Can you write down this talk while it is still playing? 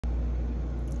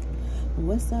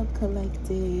What's up,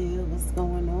 collective? What's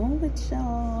going on with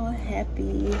y'all?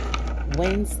 Happy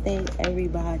Wednesday,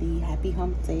 everybody. Happy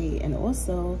hump day, and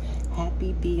also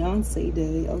happy Beyonce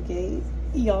day, okay?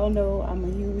 Y'all know I'm a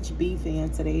huge B fan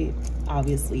today.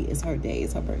 Obviously, it's her day.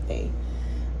 It's her birthday.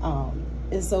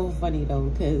 It's so funny, though,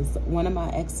 because one of my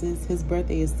exes, his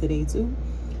birthday is today, too.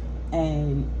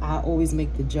 And I always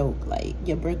make the joke, like,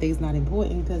 your birthday's not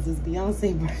important because it's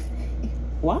Beyonce's birthday.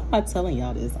 Why am I telling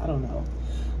y'all this? I don't know.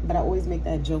 But I always make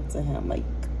that joke to him, like,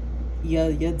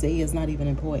 your day is not even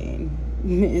important.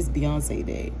 It's Beyonce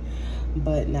day.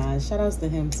 But nah, shout outs to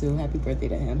him too. Happy birthday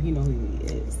to him. He know who he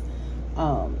is.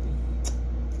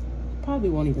 Probably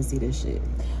won't even see this shit.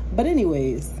 But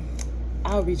anyways,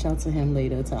 I'll reach out to him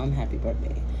later, tell him happy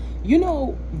birthday. You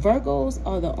know, Virgos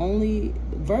are the only,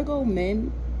 Virgo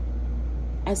men,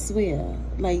 I swear,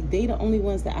 like, they the only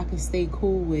ones that I can stay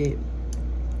cool with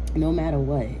no matter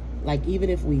what. Like, even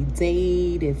if we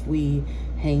date, if we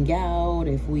hang out,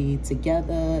 if we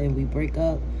together and we break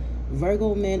up,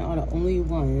 Virgo men are the only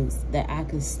ones that I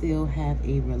could still have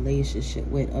a relationship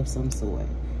with of some sort.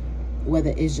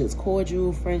 Whether it's just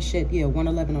cordial, friendship, yeah,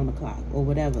 111 on the clock or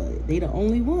whatever. They the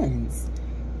only ones.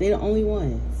 They the only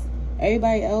ones.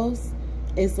 Everybody else,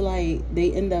 it's like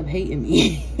they end up hating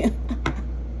me.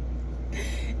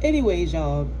 Anyways,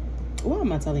 y'all. Why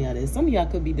am I telling y'all this? Some of y'all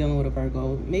could be dealing with a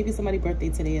Virgo. Maybe somebody's birthday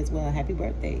today as well. Happy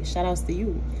birthday. Shout outs to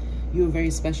you. You're a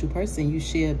very special person. You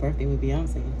share a birthday with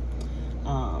Beyonce.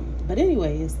 But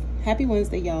anyways, happy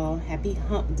Wednesday, y'all. Happy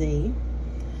hump day.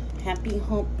 Happy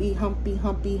humpy, humpy,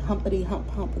 humpy, humpity,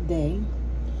 hump day.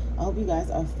 I hope you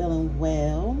guys are feeling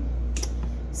well.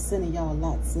 Sending y'all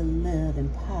lots of love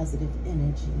and positive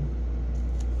energy.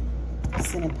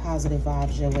 Sending positive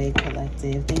vibes your way,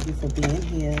 collective. Thank you for being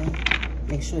here.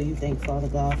 Make sure you thank Father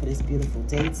God for this beautiful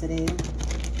day today.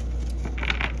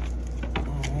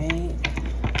 All right.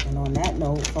 And on that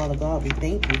note, Father God, we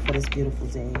thank you for this beautiful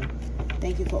day.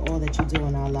 Thank you for all that you do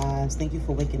in our lives. Thank you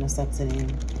for waking us up today.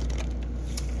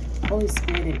 Holy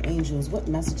Spirit and angels, what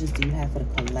messages do you have for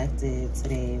the collective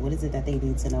today? What is it that they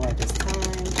need to know at this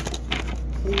time?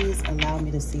 Please allow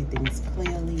me to see things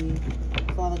clearly.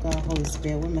 Father God, Holy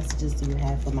Spirit, what messages do you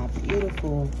have for my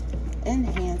beautiful and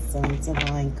handsome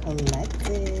divine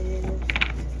collective?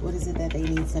 What is it that they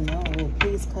need to know?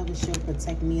 Please cover, shield,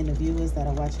 protect me and the viewers that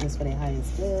are watching this for their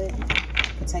highest good.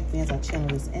 Protect me as I channel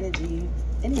this energy.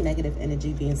 Any negative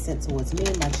energy being sent towards me,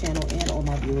 my channel, and all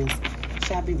my viewers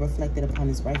shall be reflected upon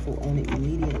his rightful owner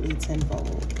immediately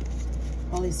tenfold.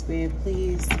 Holy Spirit,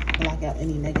 please block out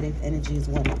any negative energies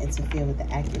wanting to interfere with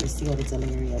the accuracy or the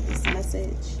delivery of this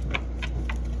message.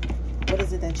 What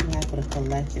is it that you have for the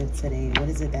collective today? What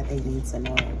is it that they need to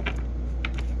know?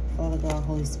 Father God,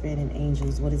 Holy Spirit, and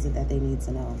angels, what is it that they need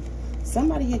to know?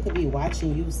 Somebody here could be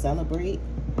watching you celebrate,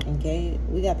 okay?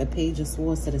 We got the Page of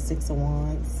Swords to the Six of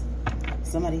Wands.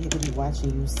 Somebody here could be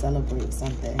watching you celebrate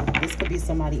something. This could be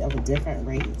somebody of a different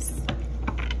race.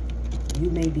 You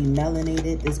may be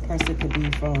melanated. This person could be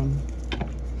from...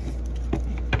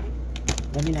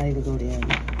 Let me not even go there.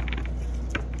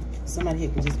 Somebody here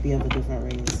could just be of a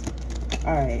different race.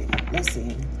 All right, let's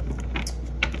see.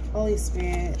 Holy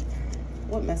Spirit,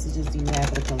 what messages do you have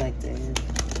for the collective?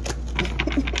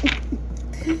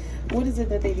 What is it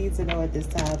that they need to know at this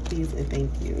time, please and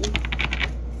thank you?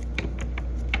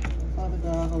 Father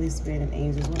God, Holy Spirit, and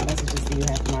angels, what messages do you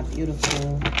have for my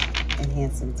beautiful and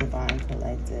handsome divine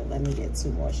collective? Let me get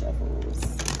 2 more shuffles.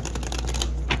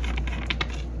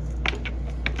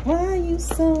 Why are you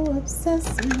so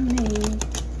obsessed with me?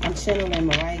 I'm channeling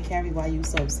Mariah Carey, why you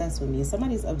so obsessed with me?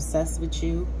 Somebody's obsessed with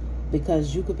you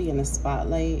because you could be in the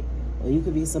spotlight, or you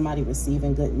could be somebody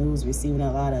receiving good news, receiving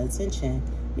a lot of attention.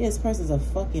 Yeah, this person's a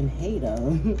fucking hater.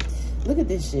 Look at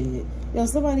this shit. Yo,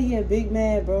 somebody here big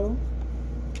mad, bro.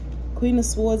 Queen of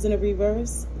Swords in the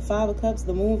reverse. 5 of Cups,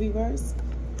 the moon reverse.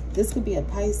 This could be a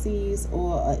Pisces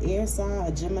or an air sign,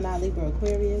 a Gemini, Libra,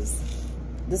 Aquarius.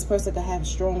 This person could have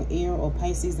strong air or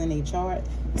Pisces in their chart.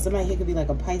 Somebody here could be like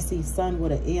a Pisces sun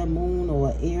with an air moon,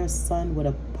 or an air sun with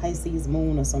a Pisces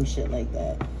moon, or some shit like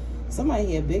that. Somebody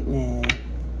here big mad.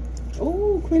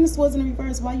 Oh, Queen of Swords in the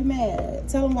reverse. Why you mad?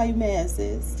 Tell them why you mad,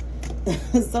 sis.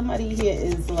 Somebody here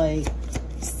is like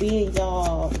seeing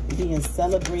y'all being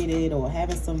celebrated or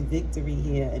having some victory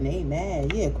here, and they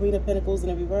mad. Yeah, Queen of Pentacles in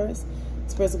the reverse.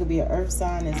 This person could be an earth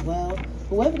sign as well.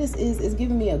 Whoever this is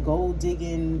giving me a gold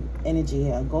digging energy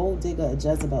here. A gold digger, a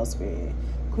Jezebel spirit.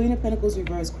 Queen of Pentacles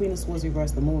reverse, Queen of Swords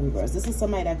reverse, the moon reverse. This is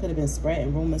somebody that could have been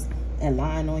spreading rumors and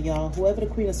lying on y'all. Whoever the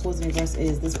Queen of Swords reverse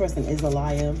is, this person is a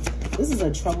liar. This is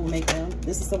a troublemaker.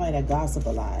 This is somebody that gossip a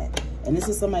lot. And this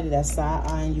is somebody that's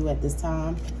side-eyeing you at this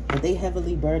time, but they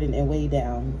heavily burdened and weighed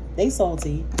down. They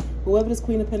salty. Whoever this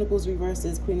Queen of Pentacles reverse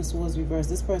is, Queen of Swords reverse,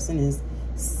 this person is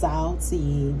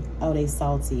salty. Oh, they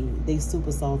salty. They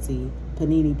super salty.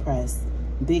 Panini press.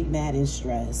 Big, mad, and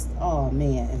stressed. Oh,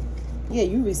 man. Yeah,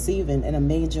 you receiving in a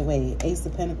major way. Ace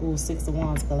of Pentacles, Six of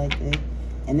Wands collective.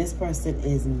 And this person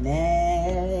is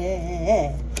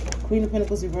mad. Queen of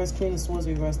Pentacles reverse, Queen of Swords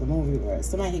reverse, the Moon reverse.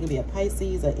 Somebody here could be a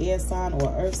Pisces, an air sign, or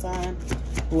an earth sign.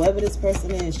 Whoever this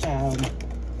person is, child,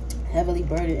 heavily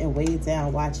burdened and weighed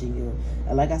down watching you.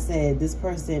 And like I said, this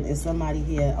person is somebody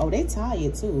here. Oh, they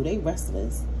tired too. They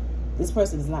restless. This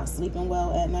person is not sleeping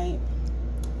well at night.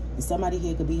 And somebody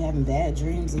here could be having bad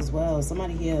dreams as well.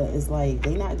 Somebody here is like,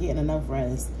 they're not getting enough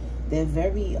rest. They're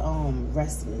very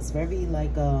restless, very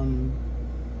like I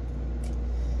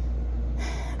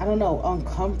don't know,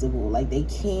 uncomfortable. Like they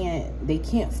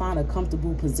can't find a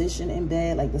comfortable position in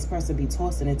bed. Like this person be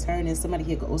tossing and turning. Somebody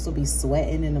here could also be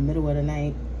sweating in the middle of the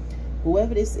night.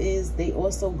 Whoever this is, they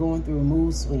also going through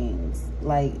mood swings.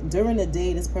 Like during the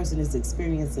day, this person is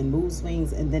experiencing mood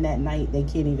swings, and then at night they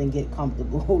can't even get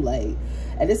comfortable. Like,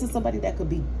 and this is somebody that could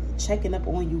be checking up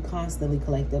on you constantly,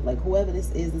 collective. Like whoever this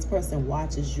is, this person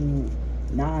watches you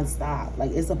non-stop.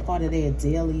 Like it's a part of their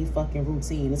daily fucking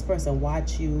routine. This person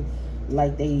watch you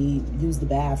like they use the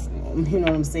bathroom. You know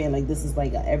what I'm saying? Like this is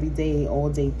like an everyday, all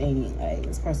day thing. Like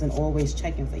this person always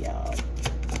checking for y'all.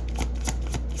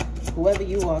 Whoever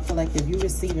you are, collective, you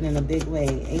receiving in a big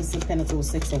way. Ace of Pentacles,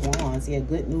 Six of Wands. Yeah,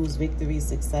 good news, victory,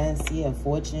 success. Yeah,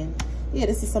 fortune. Yeah,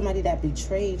 this is somebody that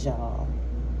betrayed y'all.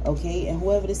 Okay, and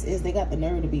whoever this is, they got the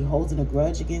nerve to be holding a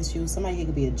grudge against you. Somebody here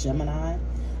could be a Gemini.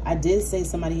 I did say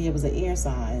somebody here was an air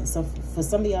sign. So for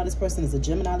some of y'all, this person is a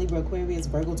Gemini, Libra, Aquarius,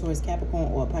 Virgo, Taurus,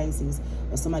 Capricorn, or a Pisces,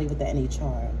 or somebody with the NA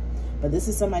chart. But this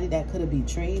is somebody that could have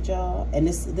betrayed y'all. And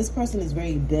this person is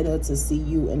very bitter to see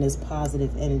you in this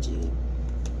positive energy.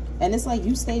 And it's like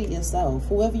you stated yourself,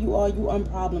 whoever you are, you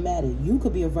unproblematic. You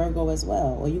could be a Virgo as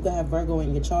well, or you could have Virgo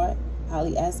in your chart,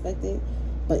 highly aspected.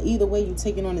 But either way, you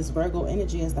taking on this Virgo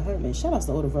energy as the Hermit. Shout out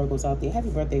to all the Virgos out there.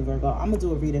 Happy birthday, Virgo. I'm going to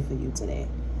do a reading for you today.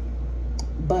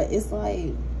 But it's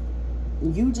like,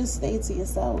 you just stay to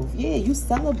yourself. Yeah, you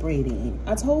celebrating.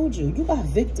 I told you, you got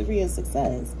victory and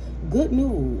success. Good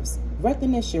news,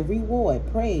 recognition,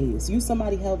 reward, praise. You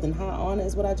somebody held in high honor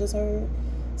is what I just heard.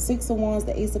 Six of Wands,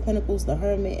 the Ace of Pentacles, the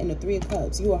Hermit, and the Three of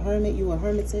Cups. You a hermit, you a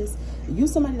hermitess. You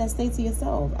somebody that stay to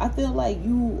yourself. I feel like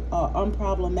you are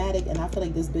unproblematic, and I feel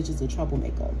like this bitch is a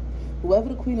troublemaker. Whoever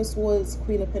the Queen of Swords,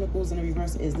 Queen of Pentacles in the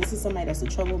reverse is, this is somebody that's a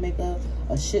troublemaker,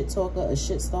 a shit talker, a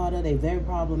shit starter. They very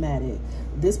problematic.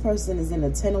 This person is in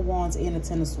the Ten of Wands and the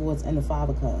Ten of Swords and the Five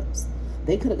of Cups.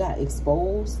 They could have got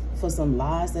exposed for some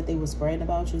lies that they were spreading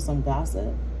about you, some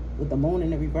gossip with the Moon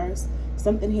in the reverse.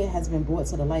 Something here has been brought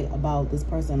to the light about this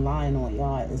person lying on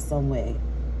y'all in some way.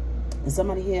 And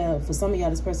somebody here, for some of y'all,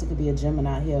 this person could be a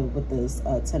Gemini here with this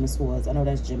Ten of Swords. I know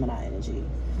that's Gemini energy.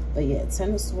 But yeah,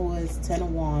 Ten of Swords, Ten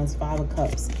of Wands, Five of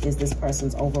Cups is this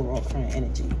person's overall current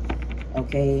energy.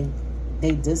 Okay?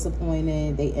 They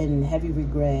disappointed. They in heavy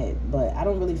regret. But I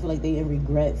don't really feel like they in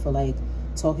regret for like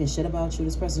talking shit about you.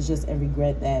 This person's just in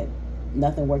regret that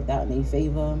nothing worked out in their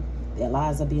favor. Their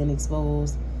lies are being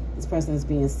exposed. This person is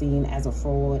being seen as a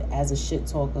fraud, as a shit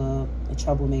talker, a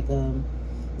troublemaker.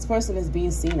 This person is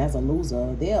being seen as a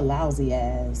loser. They're a lousy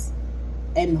ass.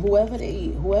 And whoever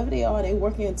they are, they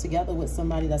working together with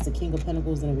somebody that's the King of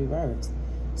Pentacles in the reverse.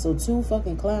 So two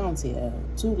fucking clowns here.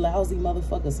 Two lousy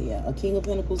motherfuckers here. A King of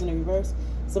Pentacles in the reverse.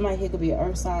 Somebody here could be an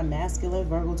earth sign, masculine,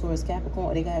 Virgo, Taurus,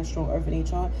 Capricorn, or they got a strong earth in their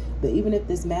chart. But even if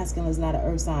this masculine is not an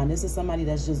earth sign, this is somebody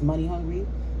that's just money hungry.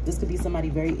 This could be somebody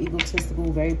very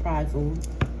egotistical, very prideful.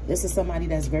 This is somebody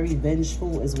that's very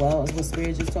vengeful as well, as what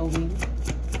Spirit just told me.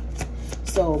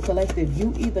 So, collective,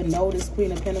 you either know this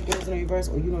Queen of Pentacles in the reverse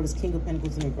or you know this King of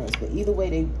Pentacles in the reverse. But either way,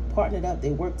 they partnered up.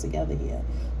 They work together here.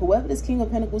 Whoever this King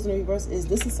of Pentacles in the reverse is,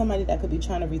 this is somebody that could be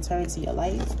trying to return to your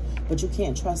life, but you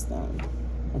can't trust them.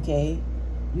 Okay?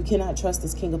 You cannot trust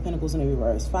this King of Pentacles in the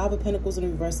reverse. Five of Pentacles in the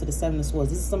reverse to the Seven of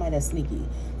Swords. This is somebody that's sneaky.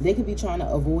 They could be trying to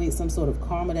avoid some sort of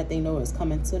karma that they know is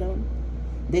coming to them.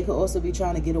 They could also be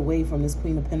trying to get away from this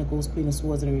Queen of Pentacles, Queen of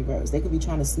Swords in the reverse. They could be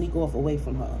trying to sneak off away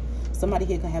from her. Somebody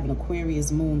here could have an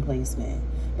Aquarius moon placement.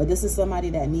 But this is somebody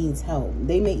that needs help.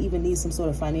 They may even need some sort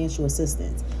of financial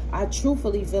assistance. I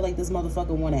truthfully feel like this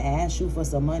motherfucker want to ask you for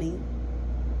some money.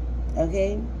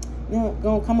 Okay? No,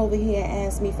 gonna come over here and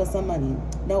ask me for some money.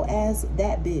 No, ask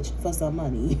that bitch for some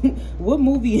money. What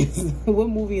movie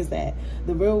is that?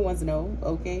 The real ones know,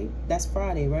 okay? That's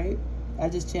Friday, right? I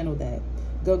just channeled that.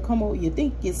 Go come over. You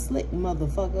think you're slick,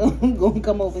 motherfucker? Gonna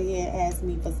come over here and ask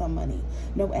me for some money.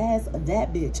 No, ask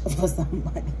that bitch for some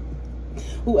money.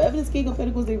 Whoever this King of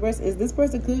Pentacles reverse is, this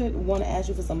person could want to ask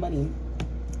you for some money.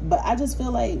 But I just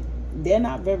feel like they're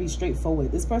not very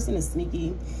straightforward. This person is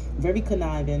sneaky, very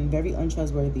conniving, very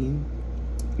untrustworthy.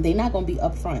 They're not going to be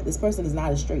upfront. This person is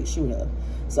not a straight shooter.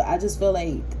 So I just feel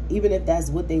like even if that's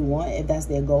what they want, if that's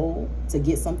their goal, to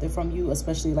get something from you,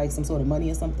 especially like some sort of money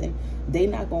or something, they're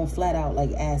not going to flat out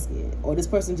like ask it. Or this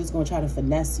person just going to try to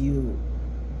finesse you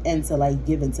into like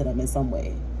giving to them in some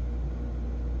way.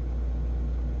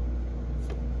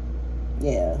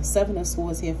 Yeah, 7 of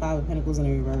Swords here, 5 of Pentacles in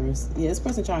the reverse. Yeah, this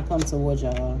person trying to come towards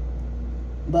y'all.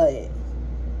 But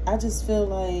I just feel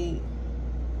like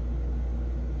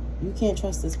you can't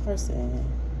trust this person.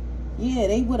 Yeah,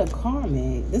 they with a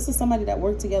karmic. This is somebody that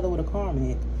worked together with a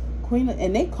karmic.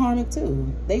 And they karmic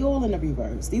too. They all in the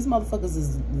reverse. These motherfuckers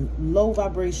is low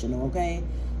vibrational, okay?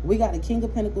 We got a King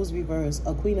of Pentacles reverse,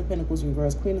 a Queen of Pentacles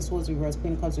reverse, Queen of Swords reverse,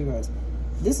 Queen of Cups reverse.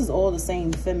 This is all the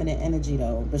same feminine energy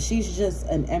though. But she's just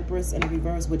an Empress in the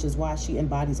reverse, which is why she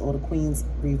embodies all the queens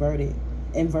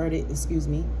inverted, excuse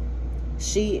me.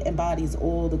 She embodies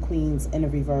all the queens in the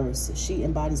reverse. She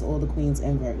embodies all the queens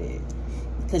inverted.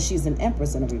 Because she's an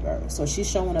Empress in the reverse. So she's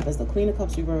showing up as the Queen of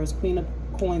Cups reverse, Queen of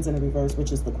Coins in the reverse,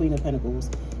 which is the Queen of Pentacles.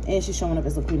 And she's showing up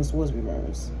as the Queen of Swords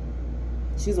reverse.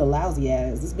 She's a lousy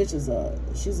ass. This bitch is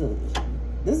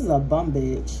this is a bum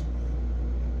bitch.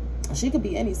 She could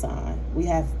be any sign. We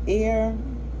have air,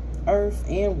 earth,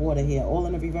 and water here, all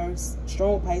in the reverse.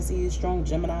 Strong Pisces, strong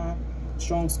Gemini,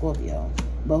 strong Scorpio.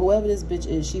 But whoever this bitch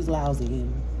is, she's lousy.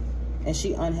 And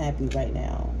she unhappy right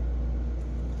now.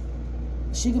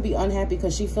 She could be unhappy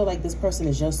because she feel like this person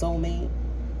is your soulmate.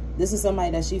 This is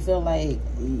somebody that she feel like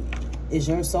is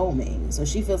your soulmate. So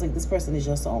she feels like this person is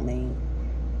your soulmate.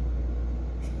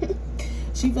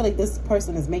 She feel like this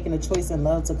person is making a choice in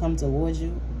love to come towards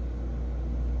you.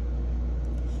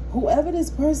 Whoever this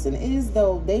person is,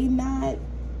 though, they not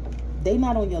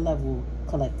on your level,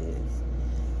 collective.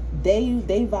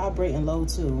 They vibrating low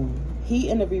too. He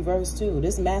in the reverse too.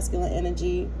 This masculine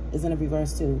energy is in the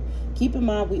reverse too. Keep in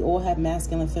mind, we all have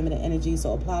masculine, feminine energy.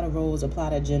 So apply the roles, apply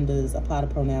the genders, apply the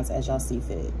pronouns as y'all see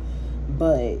fit.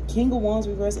 But King of Wands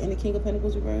reverse and the King of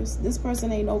Pentacles reverse. This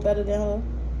person ain't no better than her.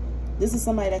 This is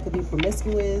somebody that could be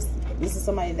promiscuous. This is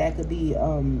somebody that could be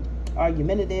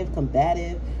argumentative,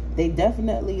 combative. They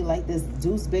definitely like this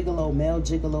Deuce Bigelow, male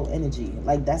gigolo energy.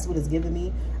 Like, that's what it's giving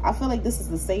me. I feel like this is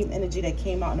the same energy that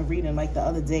came out in the reading like the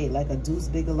other day, like a Deuce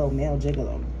Bigelow, male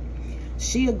gigolo.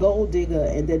 She a gold digger,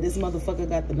 and then this motherfucker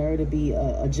got the nerve to be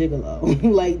a gigolo.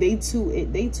 Like, they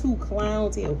two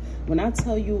clowns here. When I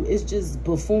tell you, it's just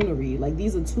buffoonery. Like,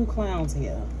 these are two clowns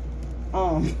here.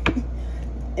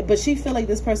 But she feel like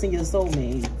this person your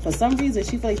soulmate. For some reason,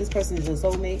 she feel like this person is your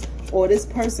soulmate. Or this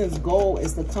person's goal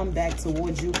is to come back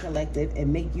towards you, collective,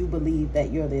 and make you believe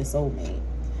that you're their soulmate.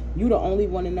 You the only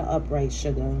one in the upright,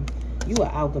 sugar. You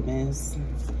are alchemist.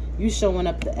 You showing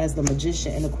up as the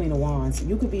Magician and the Queen of Wands.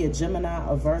 You could be a Gemini,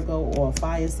 a Virgo, or a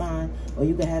fire sign. Or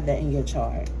you could have that in your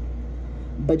chart.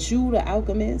 But you the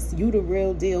alchemist, you the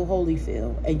real deal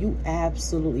Holyfield. And you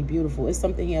absolutely beautiful. It's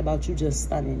something here about you just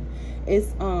stunning.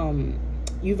 It's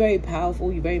you're very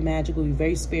powerful, you're very magical, you're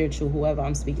very spiritual, whoever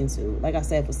I'm speaking to. Like I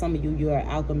said, for some of you, you're an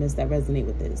alchemist that resonate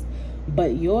with this.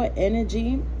 But your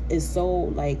energy is so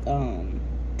like,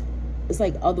 it's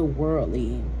like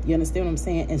otherworldly. You understand what I'm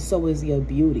saying? And so is your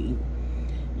beauty.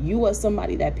 You are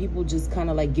somebody that people just kind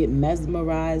of like get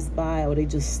mesmerized by, or they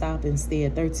just stop and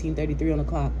stare. 13:33 on the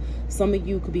clock. Some of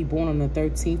you could be born on the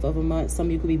 13th of a month. Some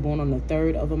of you could be born on the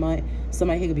 3rd of a month.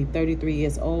 Somebody here could be 33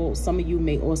 years old. Some of you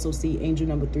may also see angel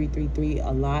number 333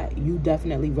 a lot. You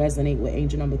definitely resonate with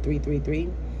angel number 333.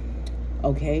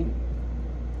 Okay?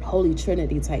 Holy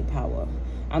Trinity type power.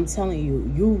 I'm telling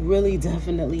you, you really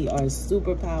definitely are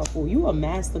super powerful. You a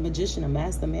master magician, a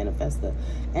master manifester.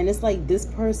 And it's like this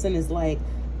person is like,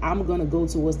 I'm going to go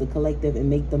towards the collective and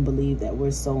make them believe that we're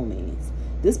soulmates.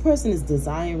 This person is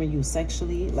desiring you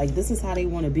sexually. Like, this is how they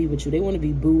want to be with you. They want to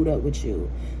be booed up with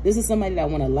you. This is somebody that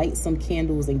want to light some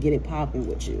candles and get it popping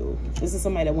with you. This is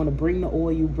somebody that want to bring the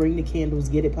oil, bring the candles,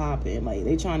 get it popping. Like,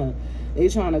 they trying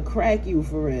to crack you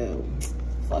for real.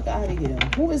 Fuck out of here.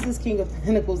 Who is this King of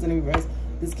Pentacles in reverse?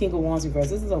 This King of Wands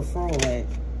reverse. This is a fraud.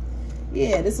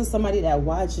 Yeah, this is somebody that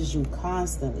watches you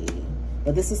constantly.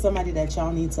 But this is somebody that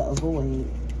y'all need to avoid.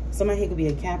 Somebody here could be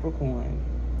a Capricorn.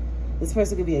 This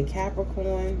person could be a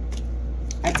Capricorn.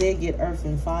 I did get earth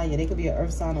and fire. They could be an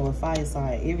earth sign or a fire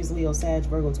sign. Aries, Leo, Sag,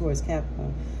 Virgo, Taurus,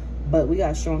 Capricorn. But we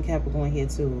got strong Capricorn here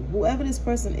too. Whoever this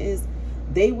person is,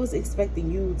 they was expecting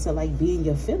you to like be in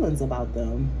your feelings about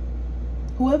them.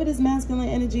 Whoever this masculine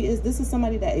energy is, this is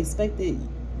somebody that expected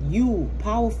you,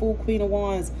 powerful Queen of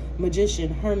Wands,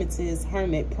 magician, hermetess,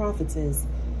 hermit, prophetess,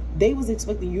 They was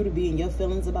expecting you to be in your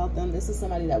feelings about them. This is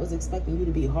somebody that was expecting you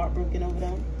to be heartbroken over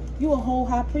them. You a whole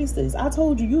high priestess. I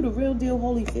told you, you the real deal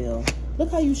Holyfield.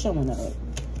 Look how you showing up.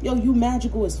 Yo, you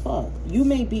magical as fuck. You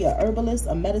may be a herbalist,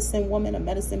 a medicine woman, a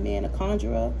medicine man, a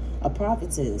conjurer, a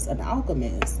prophetess, an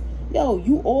alchemist. Yo,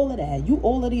 you all of that. You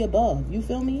all of the above. You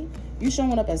feel me? You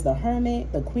showing up as the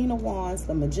hermit, the queen of wands,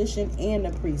 the magician, and the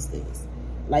priestess.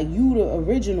 Like, you the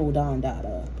original Don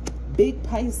Dada. Big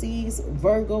Pisces,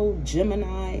 Virgo,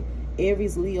 Gemini,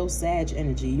 Aries, Leo, Sag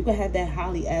energy. You can have that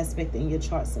Holly aspect in your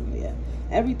chart somewhere.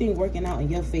 Everything working out in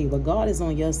your favor. God is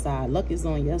on your side. Luck is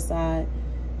on your side.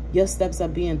 Your steps are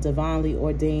being divinely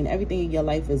ordained. Everything in your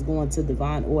life is going to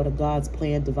divine order. God's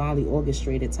plan, divinely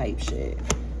orchestrated type shit.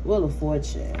 Wheel of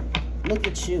Fortune. Look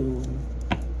at you.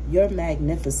 You're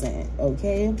magnificent,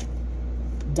 okay?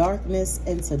 Darkness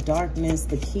into darkness,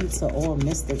 the key to all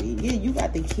mystery. Yeah, you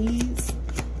got the keys.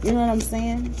 You know what I'm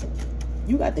saying?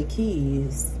 You got the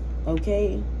keys,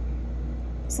 okay?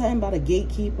 Something about a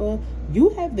gatekeeper. You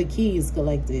have the keys,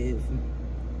 collective.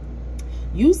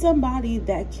 You somebody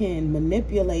that can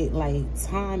manipulate like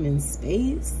time and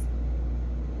space.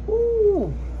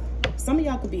 Ooh. Some of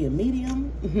y'all could be a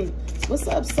medium. What's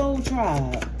up, Soul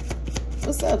Tribe?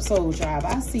 What's up, Soul Tribe?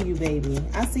 I see you, baby.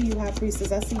 I see you, High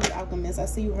Priestess. I see you, Alchemist. I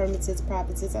see you, Hermitess,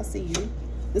 Prophetess. I see you.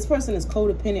 This person is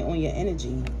codependent on your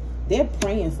energy. They're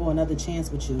praying for another chance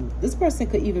with you. This person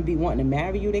could even be wanting to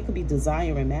marry you. They could be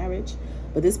desiring marriage.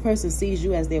 But this person sees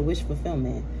you as their wish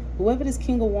fulfillment. Whoever this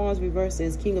King of Wands reverse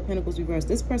is, King of Pentacles reverse,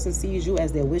 this person sees you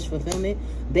as their wish fulfillment.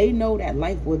 They know that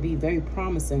life would be very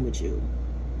promising with you.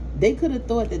 They could have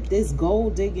thought that this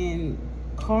gold-digging,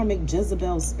 karmic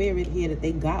Jezebel spirit here that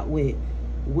they got with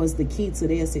was the key to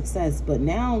their success. But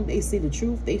now they see the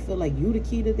truth. They feel like you the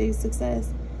key to their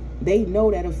success. They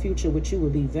know that a future with you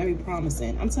would be very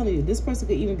promising. I'm telling you, this person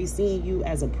could even be seeing you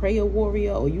as a prayer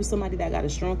warrior, or you somebody that got a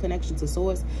strong connection to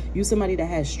source. You somebody that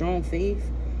has strong faith.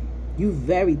 You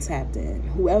very tapped in.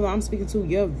 Whoever I'm speaking to,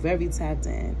 you're very tapped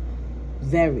in.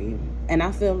 Very. And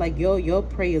I feel like your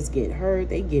prayers get heard.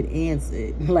 They get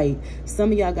answered. Like,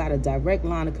 some of y'all got a direct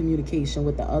line of communication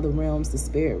with the other realms, the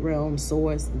spirit realm,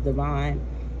 source, the divine,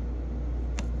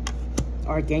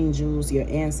 archangels, your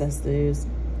ancestors.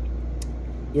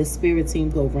 Your spirit team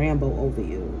go Rambo over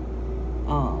you.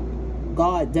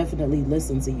 God definitely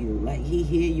listens to you. Like, he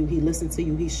hear you, he listens to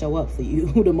you, he show up for you.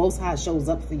 The Most High shows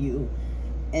up for you.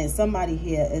 And somebody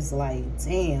here is like,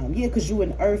 damn, yeah, because you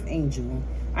an earth angel.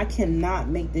 I cannot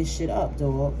make this shit up,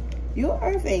 dog. You're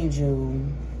an earth angel.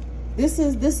 This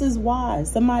is why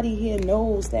somebody here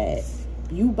knows that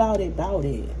you bout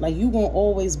it. Like, you gonna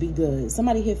always be good.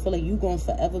 Somebody here feel like you gonna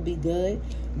forever be good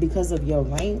because of your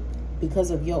rank,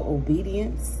 because of your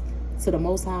obedience to the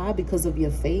Most High, because of your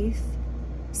faith.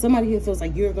 Somebody here feels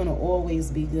like you're gonna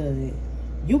always be good.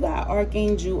 You got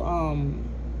Archangel,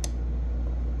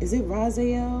 is it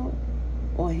Raziel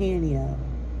or Haniel?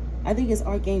 I think it's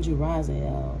Archangel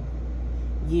Raziel.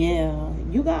 Yeah,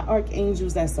 you got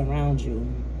archangels that surround you.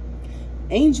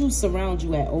 Angels surround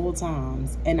you at all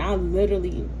times. And I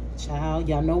literally, child,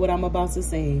 y'all know what I'm about to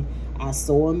say. I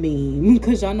saw a meme,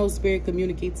 because y'all know spirit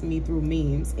communicates to me through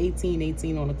memes.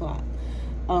 1818 on the clock.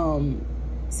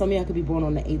 Some of y'all could be born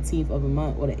on the 18th of a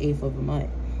month or the 8th of a month.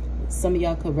 Some of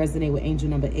y'all could resonate with angel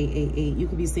number 888. You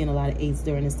could be seeing a lot of 8s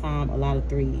during this time, a lot of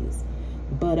 3s.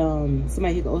 But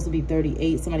somebody here could also be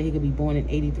 38. Somebody here could be born in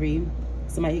 83.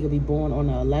 Somebody here could be born on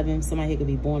the 11th. Somebody here could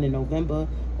be born in November,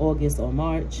 August, or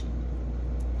March.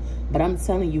 But I'm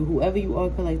telling you, whoever you are,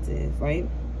 collective, right?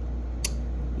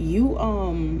 You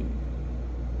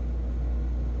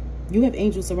have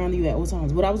angels surrounding you at all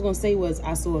times. What I was going to say was,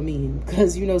 I saw a meme,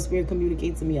 because, you know, spirit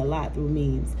communicates to me a lot through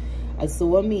memes. I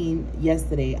saw a meme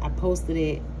yesterday. I posted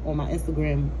it on my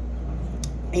Instagram,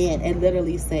 and it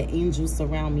literally said, angels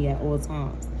surround me at all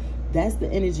times. That's the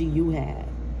energy you have.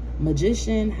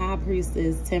 Magician, high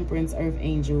priestess, temperance, earth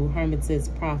angel, hermitess,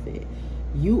 prophet.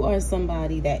 You are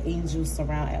somebody that angels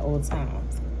surround at all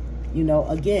times. You know,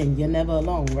 again, you're never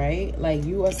alone, right? Like,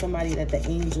 you are somebody that the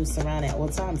angels surround at all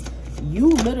times. You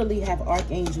literally have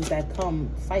archangels that come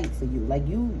fight for you. Like,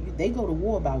 they go to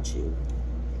war about you.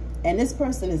 And this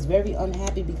person is very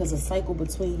unhappy because a cycle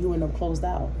between you and them closed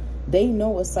out. They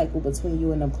know a cycle between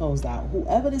you and them closed out.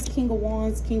 Whoever this King of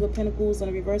Wands, King of Pentacles, and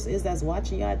the reverse is that's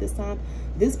watching y'all at this time,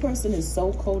 this person is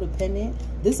so codependent.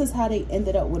 This is how they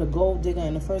ended up with a gold digger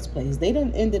in the first place. They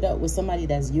done ended up with somebody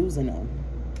that's using them.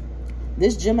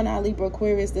 This Gemini, Libra,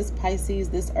 Aquarius, this Pisces,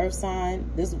 this earth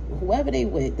sign, this whoever they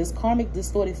with, this karmic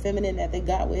distorted feminine that they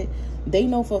got with, they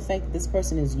know for a fact that this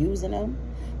person is using them.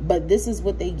 But this is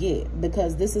what they get,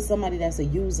 because this is somebody that's a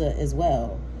user as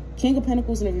well. King of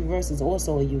Pentacles in the reverse is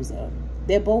also a user.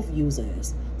 They're both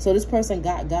users. So this person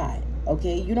got.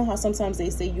 Okay, you know how sometimes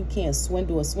they say you can't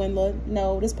swindle a swindler?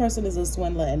 No, this person is a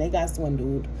swindler and they got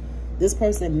swindled. This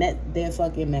person met their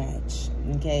fucking match.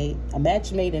 Okay, a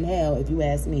match made in hell, if you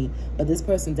ask me. But this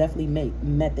person definitely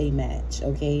met their match.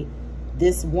 Okay,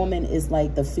 this woman is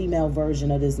like the female version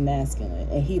of this masculine,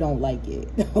 and he don't like it.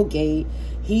 Okay,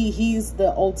 he's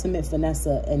the ultimate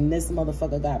finesser, and this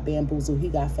motherfucker got bamboozled. He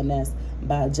got finessed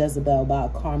by a Jezebel, by a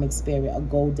karmic spirit, a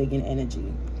gold digging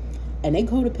energy, and they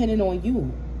codependent on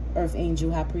you. Earth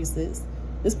angel, high priestess.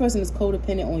 This person is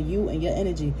codependent on you and your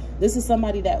energy. This is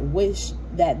somebody that wish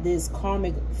that this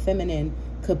karmic feminine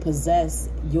could possess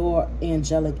your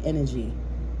angelic energy.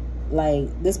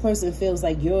 Like, this person feels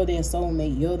like you're their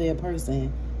soulmate, you're their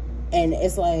person. And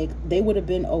it's like they would have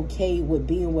been okay with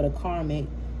being with a karmic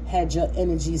had your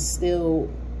energy still,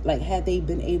 like, had they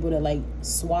been able to, like,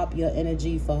 swap your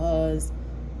energy for hers.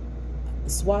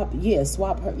 Swap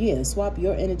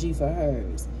your energy for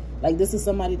hers. Like, this is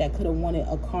somebody that could have wanted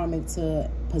a karmic to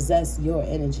possess your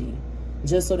energy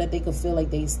just so that they could feel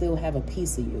like they still have a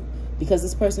piece of you. Because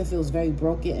this person feels very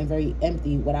broken and very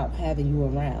empty without having you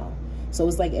around. So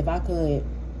it's like if I could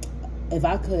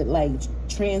like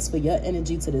transfer your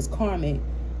energy to this karmic,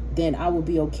 then I would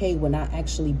be okay with not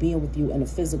actually being with you in the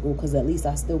physical, because at least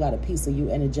I still got a piece of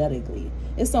you energetically.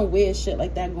 It's some weird shit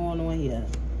like that going on here.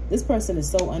 This person is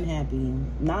so unhappy.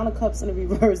 9 of Cups in the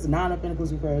reverse, 9 of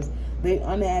Pentacles reverse. They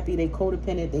unhappy, they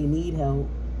codependent, they need help.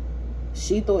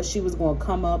 She thought she was going to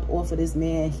come up off of this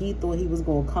man. He thought he was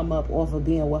going to come up off of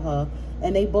being with her.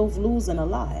 And they both losing a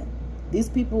lot. These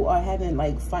people are having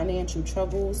like financial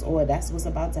troubles, or that's what's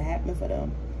about to happen for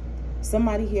them.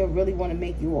 Somebody here really want to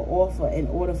make you an offer in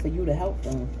order for you to help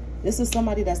them. This is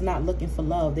somebody that's not looking for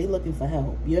love. They looking for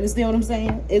help. You understand what I'm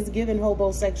saying? It's giving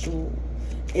homosexual.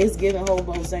 It's giving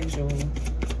homosexual.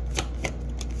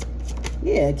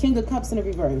 Yeah, King of Cups in the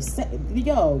reverse.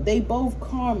 Yo, they both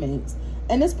karmics.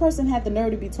 And this person had the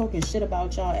nerve to be talking shit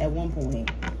about y'all at one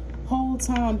point. Whole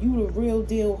time, you the real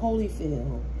deal,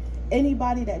 Holyfield.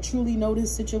 Anybody that truly know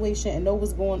this situation and know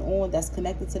what's going on that's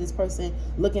connected to this person,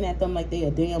 looking at them like they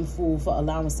a damn fool for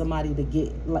allowing somebody to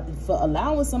get, like, for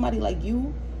allowing somebody like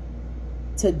you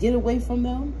to get away from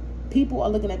them. People are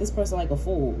looking at this person like a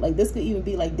fool. Like, this could even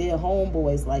be like their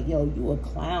homeboys. Like, yo, you a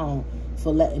clown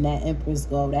for letting that empress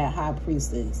go, that high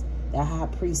priestess, that high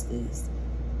priestess.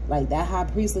 Like, that high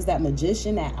priestess, that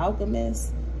magician, that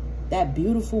alchemist, that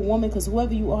beautiful woman. Because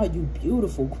whoever you are, you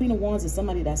beautiful. Queen of Wands is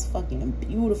somebody that's fucking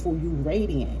beautiful. You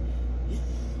radiant.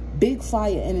 Big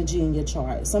fire energy in your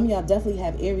chart. Some of y'all definitely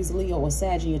have Aries, Leo, or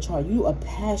Sag in your chart. You a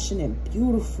passionate,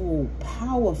 beautiful,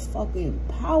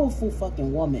 powerful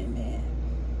fucking woman, man.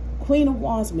 Queen of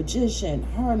Wands, magician,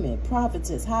 hermit,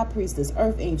 prophetess, high priestess,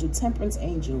 earth angel, temperance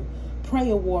angel,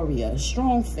 prayer warrior,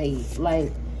 strong faith.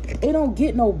 Like, it don't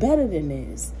get no better than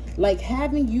this. Like,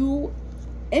 having you,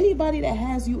 anybody that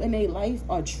has you in their life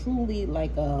are truly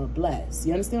like blessed.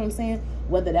 You understand what I'm saying?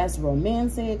 Whether that's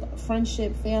romantic,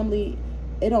 friendship, family,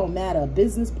 it don't matter.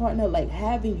 Business partner, like,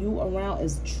 having you around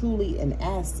is truly an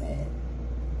asset.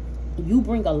 You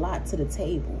bring a lot to the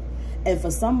table. And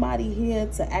for somebody here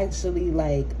to actually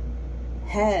like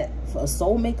had a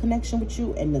soulmate connection with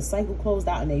you and the cycle closed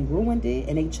out and they ruined it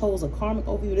and they chose a karmic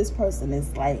over you, this person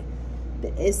is like,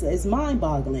 it's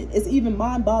mind-boggling. It's even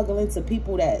mind-boggling to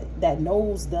people that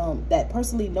knows them, that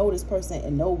personally know this person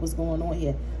and know what's going on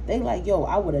here. They like, yo,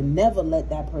 I would have never let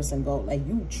that person go. Like,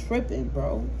 you tripping,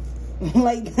 bro.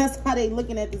 Like, that's how they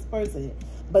looking at this person.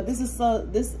 But this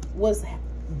was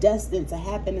destined to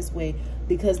happen this way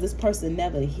because this person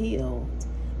never healed.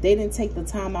 They didn't take the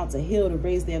time out to heal, to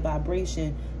raise their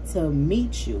vibration, to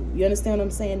meet you. You understand what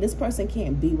I'm saying? This person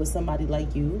can't be with somebody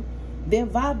like you. They're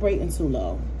vibrating too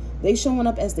low. They showing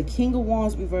up as the King of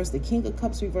Wands reverse, the King of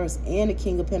Cups reverse, and the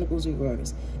King of Pentacles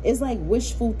reverse. It's like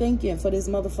wishful thinking for this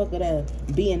motherfucker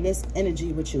to be in this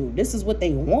energy with you. This is what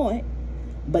they want,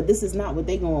 but this is not what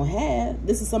they gonna have.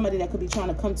 This is somebody that could be trying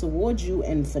to come towards you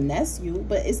and finesse you,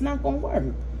 but it's not gonna work.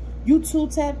 You too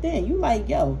tapped in. You like,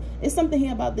 yo, it's something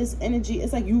here about this energy.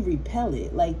 It's like you repel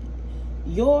it. Like,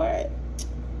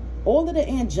 all of the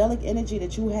angelic energy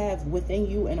that you have within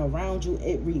you and around you,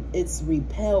 it's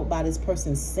repelled by this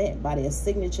person's scent, by their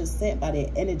signature scent, by their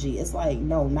energy. It's like,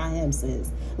 no, not him,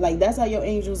 sis. Like, that's how your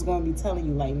angel's going to be telling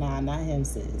you, like, nah, not him,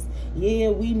 sis. Yeah,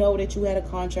 we know that you had a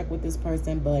contract with this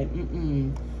person, but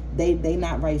they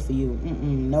not right for you.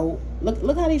 No.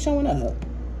 Look how they showing up.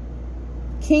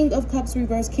 King of Cups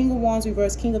reverse, King of Wands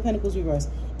reverse, King of Pentacles reverse.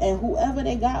 And whoever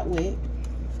they got with,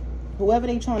 whoever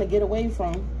they trying to get away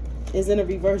from, is in a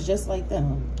reverse just like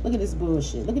them. Look at this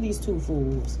bullshit. Look at these two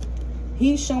fools.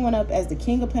 He's showing up as the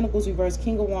King of Pentacles reverse,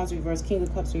 King of Wands reverse, King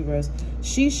of Cups reverse.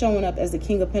 She's showing up as the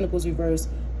King of Pentacles reverse,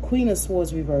 Queen of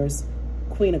Swords reverse,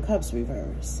 Queen of Cups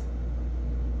reverse.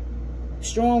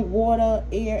 Strong water,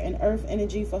 air, and earth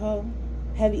energy for her.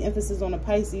 Heavy emphasis on the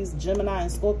Pisces, Gemini,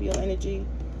 and Scorpio energy.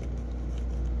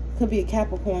 Could be a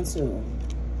Capricorn too.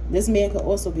 This man could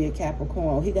also be a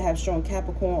Capricorn. He could have strong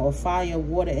Capricorn or fire,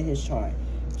 water in his chart.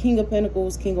 King of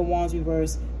Pentacles, King of Wands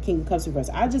reverse, King of Cups reverse.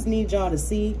 I just need y'all to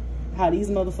see how these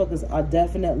motherfuckers are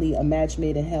definitely a match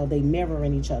made in hell. They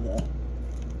mirroring each other.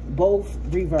 Both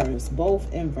reverse,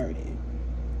 both inverted.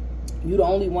 You the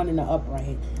only one in the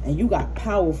upright. And you got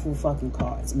powerful fucking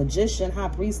cards. Magician, High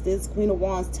Priestess, Queen of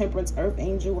Wands, Temperance, Earth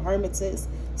Angel, Hermitess,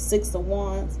 Six of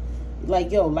Wands. Like,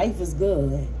 yo, life is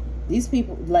good. These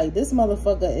people, like, this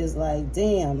motherfucker is like,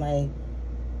 damn, like,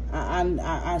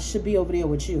 I should be over there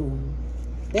with you.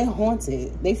 They're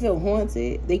haunted. They feel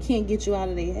haunted. They can't get you out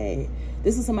of their head.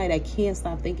 This is somebody that can't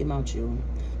stop thinking about you.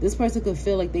 This person could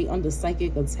feel like they under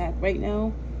psychic attack right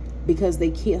now because they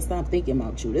can't stop thinking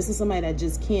about you. This is somebody that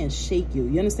just can't shake you.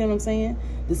 You understand what I'm saying?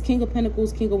 This King of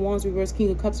Pentacles, King of Wands reverse, King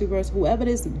of Cups reverse, whoever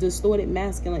this distorted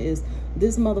masculine is,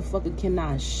 this motherfucker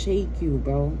cannot shake you,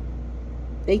 bro.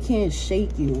 They can't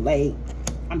shake you. Like,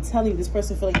 I'm telling you, this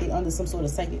person feel like they under some sort of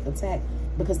psychic attack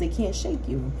because they can't shake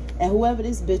you. And whoever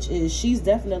this bitch is, she's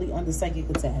definitely under psychic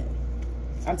attack.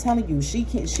 I'm telling you, she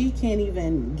can't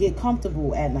even get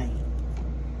comfortable at night.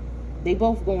 They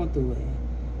both going through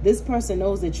it. This person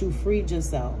knows that you freed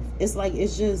yourself. It's like,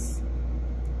 it's just,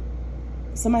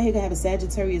 somebody here could have a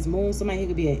Sagittarius moon. Somebody here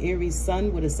could be an Aries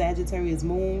sun with a Sagittarius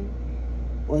moon,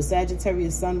 or a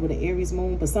Sagittarius sun with an Aries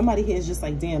moon. But somebody here is just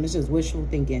like, damn, it's just wishful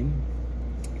thinking.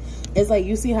 It's like,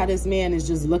 you see how this man is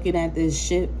just looking at this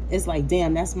ship. It's like,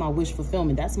 damn, that's my wish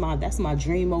fulfillment. That's my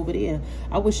dream over there.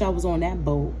 I wish I was on that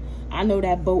boat. I know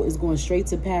that boat is going straight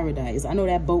to paradise. I know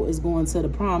that boat is going to the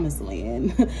promised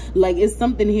land. Like, it's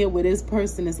something here where this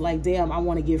person is like, damn, I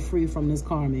want to get free from this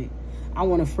karmic. I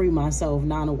want to free myself,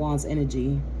 Nine of Wands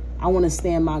energy. I want to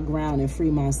stand my ground and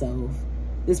free myself.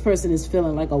 This person is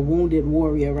feeling like a wounded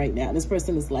warrior right now. This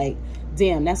person is like,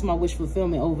 damn, that's my wish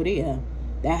fulfillment over there.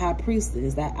 That High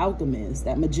Priestess, that Alchemist,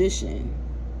 that Magician,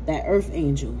 that Earth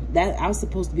Angel, that I'm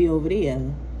supposed to be over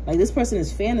there. Like, this person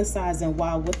is fantasizing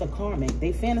while with a karmic.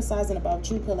 They fantasizing about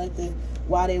you, collective,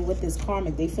 while they're with this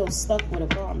karmic. They feel stuck with a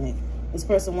karmic. This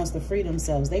person wants to free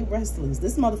themselves. They restless.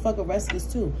 This motherfucker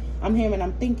restless too. I'm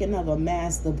thinking of a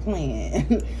master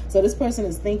plan. So this person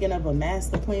is thinking of a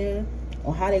master plan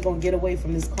on how they gonna get away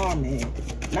from this karmic.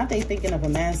 Not they thinking of a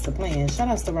master plan. Shout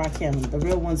out to Rakim. The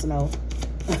real ones know.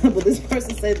 But this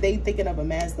person said they thinking of a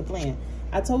master plan.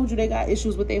 I told you they got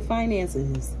issues with their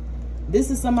finances. This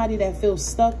is somebody that feels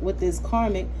stuck with this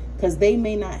karmic because they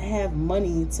may not have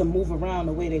money to move around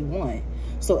the way they want.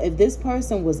 So if this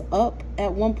person was up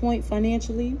at one point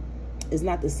financially, it's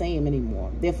not the same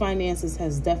anymore. Their finances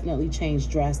has definitely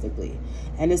changed drastically.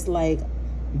 And it's like,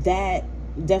 that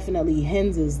definitely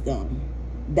hinders them.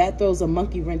 That throws a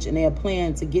monkey wrench in their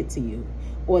plan to get to you,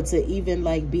 or to even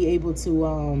like be able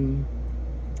to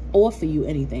offer you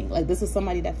anything. Like, this is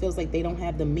somebody that feels like they don't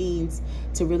have the means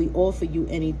to really offer you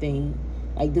anything.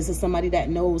 Like, this is somebody that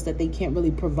knows that they can't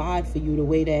really provide for you the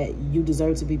way that you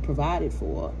deserve to be provided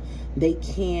for. They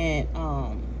can't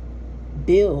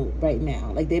build right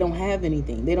now. Like, they don't have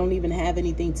anything. They don't even have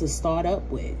anything to start up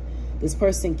with. This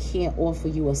person can't offer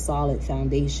you a solid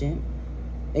foundation.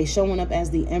 They showing up as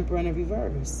the Emperor in the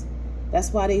reverse.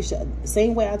 That's why they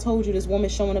same way I told you this woman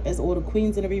showing up as all the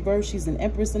queens in the reverse. She's an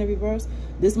Empress in the reverse.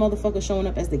 This motherfucker showing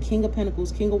up as the King of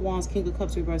Pentacles, King of Wands, King of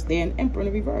Cups reverse. They're an Emperor in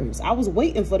the reverse. I was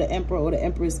waiting for the Emperor or the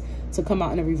Empress to come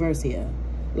out in the reverse here.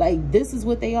 Like, this is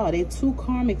what they are. They're two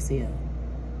karmics here.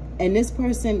 And this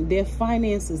person, their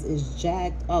finances is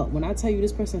jacked up. When I tell you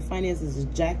this person's finances is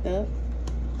jacked up,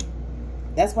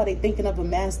 that's why they thinking of a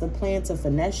master plan to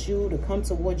finesse you, to come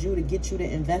towards you, to get you to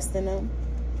invest in them.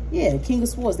 Yeah, King of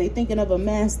Swords, they thinking of a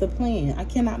master plan. I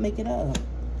cannot make it up.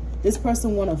 This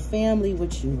person want a family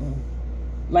with you.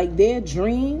 Like, their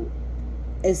dream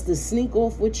is to sneak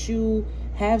off with you,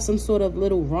 have some sort of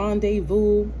little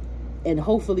rendezvous, and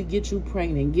hopefully get you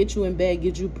pregnant, get you in bed,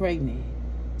 get you pregnant,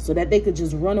 so that they could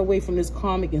just run away from this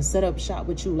karmic and set up shop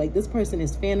with you. Like, this person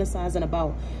is fantasizing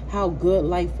about how good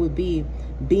life would be,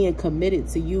 being committed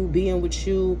to you, being with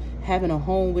you, having a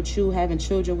home with you, having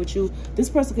children with you. This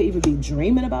person could even be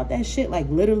dreaming about that shit, like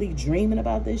literally dreaming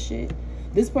about this shit.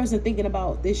 This person thinking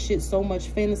about this shit so much,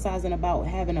 fantasizing about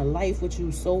having a life with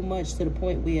you so much to the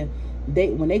point where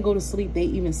when they go to sleep, they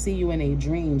even see you in their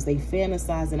dreams. They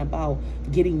fantasizing about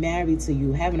getting married to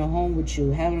you, having a home with you,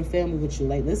 having a family with you.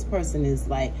 Like, this person is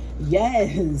like,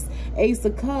 yes, Ace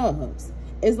of Cups.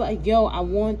 It's like, yo, I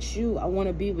want you. I want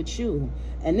to be with you.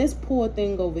 And this poor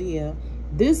thing over here,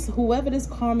 whoever this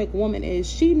karmic woman is,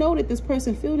 she know that this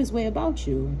person feel this way about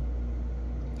you.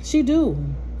 She do.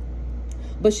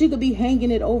 But she could be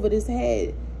hanging it over this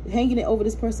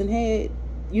person's head.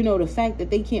 You know, the fact that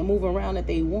they can't move around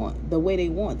the way they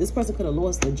want. This person could have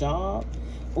lost a job,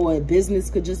 or business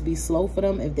could just be slow for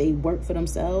them if they work for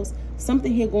themselves.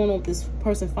 Something here going on with this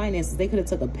person's finances. They could have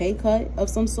took a pay cut of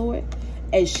some sort,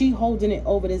 and she holding it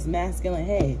over this masculine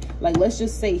head. Like, let's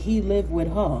just say he lived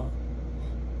with her.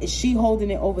 Is she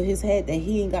holding it over his head that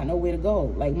he ain't got nowhere to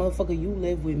go? Like, motherfucker, you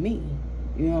live with me.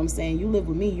 You know what I'm saying? You live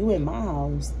with me. You in my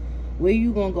house. Where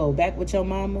you gonna go? Back with your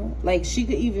mama? Like, she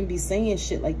could even be saying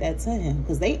shit like that to him.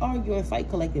 Because they argue and fight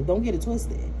collective. Don't get it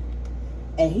twisted.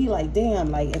 And he like,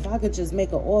 damn, like, if I could just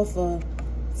make an offer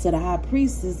to the high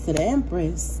priestess, to the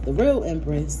empress, the real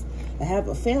empress, and have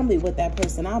a family with that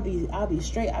person, I'll be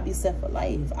straight. I'll be set for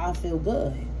life. I'll feel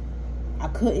good. I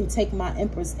couldn't take my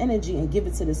empress energy and give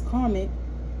it to this karmic.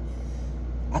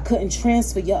 I couldn't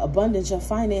transfer your abundance, your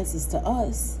finances to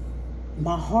us.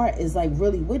 My heart is like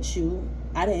really with you.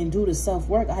 I didn't do the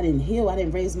self-work. I didn't heal. I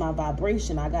didn't raise my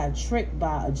vibration. I got tricked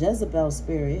by a Jezebel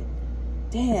spirit.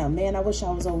 Damn, man, I wish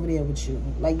I was over there with you.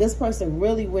 Like, this person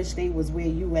really wish they was where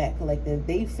you at, collective.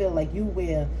 They feel like you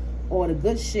where all the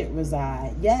good shit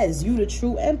reside. Yes, you the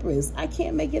true empress. I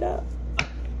can't make it up.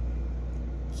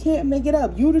 Can't make it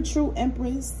up. You the true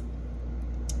empress.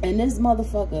 And this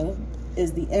motherfucker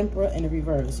is the emperor in the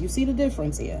reverse. You see the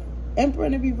difference here? Emperor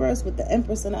in the reverse with the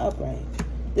empress in the upright.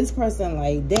 This person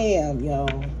like, damn, yo,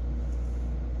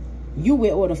 you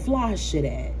where all the fly shit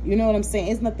at. You know what I'm saying?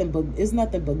 It's nothing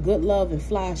but good love and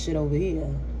fly shit over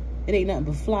here. It ain't nothing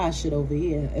but fly shit over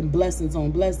here. And blessings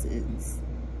on blessings.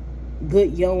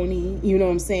 Good yoni, you know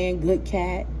what I'm saying? Good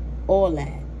cat, all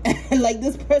that. Like,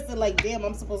 this person like, damn,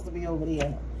 I'm supposed to be over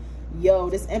there. Yo,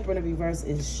 this emperor in the reverse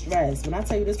is stressed. When I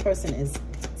tell you this person is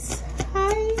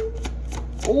tight.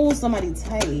 Oh, somebody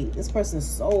tight. This person is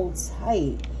so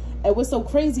tight. And what's so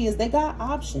crazy is they got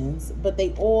options, but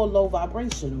they all low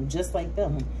vibrational, just like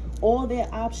them. All their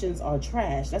options are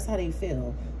trash. That's how they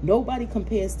feel. Nobody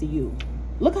compares to you.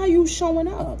 Look how you showing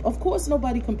up. Of course,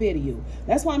 nobody compare to you.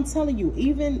 That's why I'm telling you,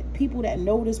 even people that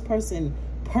know this person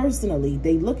personally,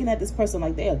 they looking at this person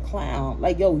like they're a clown.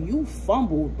 Like, yo, you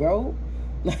fumbled, bro.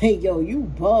 Like, yo, you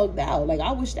bugged out. Like,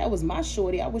 I wish that was my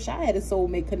shorty. I wish I had a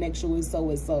soulmate connection with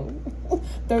so-and-so.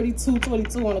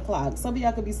 3222 on the clock. Some of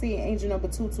y'all could be seeing angel number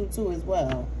 222 as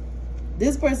well.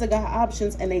 This person got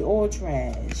options and they all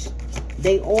trash.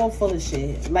 They all full of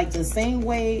shit. Like, the same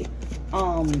way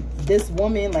this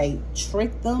woman, like,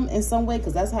 tricked them in some way,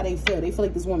 because that's how they feel. They feel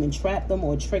like this woman trapped them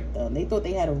or tricked them. They thought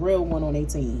they had a real one on their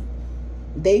team.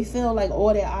 They feel like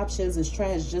all their options is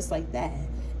trash just like that.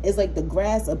 It's like the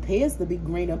grass appears to be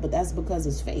greener, but that's because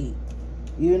it's fake.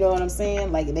 You know what I'm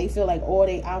saying? Like, they feel like all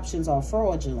their options are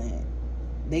fraudulent.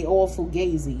 They all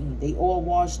fugazi. They all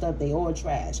washed up. They all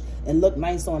trash. It look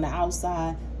nice on the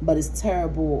outside, but it's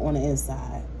terrible on the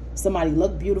inside. Somebody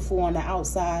look beautiful on the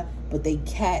outside, but they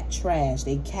cat trash.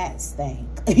 They cat stank.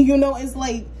 You know, it's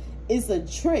like, it's a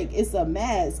trick. It's a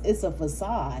mask. It's a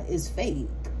facade. It's fake.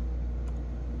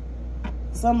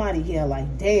 Somebody here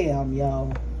like, damn,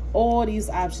 yo. All these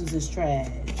options is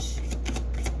trash.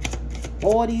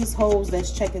 All these hoes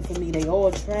that's checking for me, they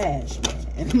all trash, man.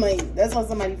 And like, that's how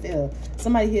somebody feel.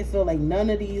 Somebody here feel like none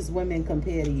of these women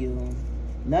compare to you.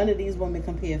 None of these women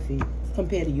compare to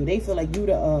you. They feel like you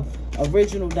the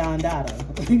original Don Dada.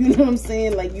 You know what I'm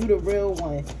saying? Like, you the real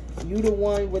one. You the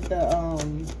one with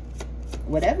the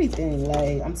with everything.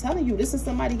 Like, I'm telling you, this is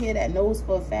somebody here that knows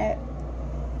for a fact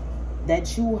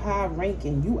that you high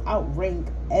ranking. You outrank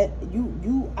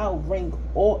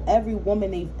every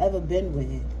woman they've ever been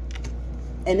with.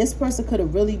 And this person could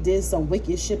have really did some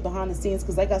wicked shit behind the scenes,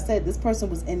 because like I said, this person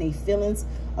was in their feelings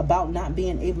about not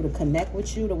being able to connect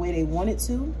with you the way they wanted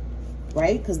to,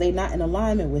 right? Because they're not in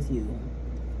alignment with you.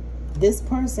 This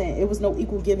person, it was no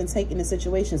equal give and take in the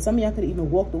situation. Some of y'all could have even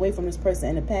walked away from this person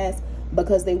in the past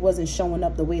because they wasn't showing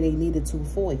up the way they needed to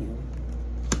for you.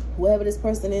 Whoever this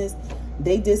person is,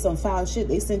 they did some foul shit.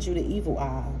 They sent you the evil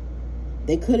eye.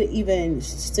 They could have even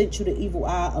sent you the evil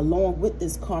eye along with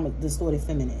this karmic distorted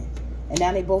feminine. And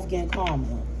now they both getting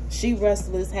karma. She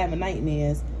restless, having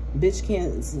nightmares. Bitch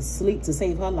can't sleep to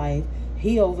save her life.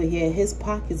 He over here, his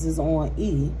pockets is on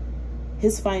E.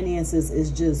 His finances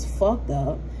is just fucked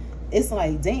up. It's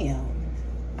like, damn.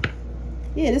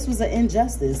 Yeah, this was an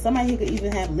injustice. Somebody here could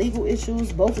even have legal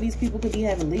issues. Both of these people could be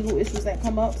having legal issues that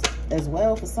come up as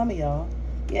well for some of y'all.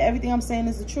 Yeah, everything I'm saying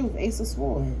is the truth. Ace of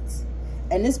Swords.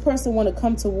 And this person want to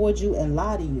come towards you and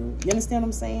lie to you. You understand what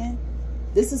I'm saying?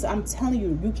 This is, I'm telling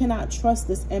you, you cannot trust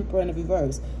this Emperor in the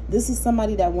reverse. This is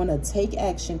somebody that want to take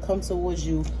action, come towards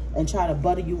you, and try to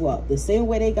butter you up. The same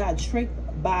way they got tricked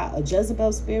by a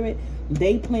Jezebel spirit,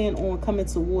 they plan on coming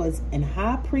towards an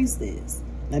high priestess.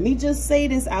 Let me just say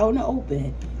this out in the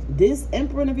open. This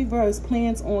Emperor in the reverse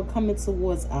plans on coming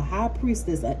towards a high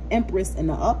priestess, an empress in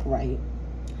the upright,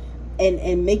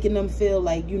 and making them feel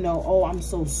like, you know, oh, I'm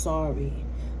so sorry.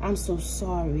 I'm so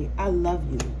sorry. I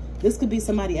love you. This could be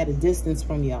somebody at a distance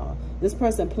from y'all. This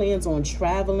person plans on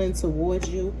traveling towards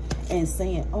you and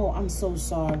saying, oh, I'm so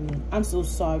sorry. I'm so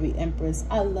sorry, Empress.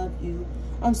 I love you.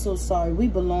 I'm so sorry. We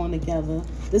belong together.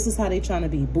 This is how they trying to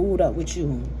be booed up with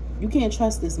you. You can't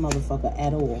trust this motherfucker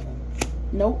at all.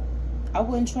 Nope. I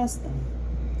wouldn't trust them.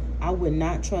 I would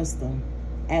not trust them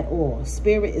at all.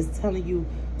 Spirit is telling you,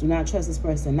 do not trust this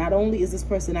person. Not only is this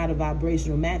person not a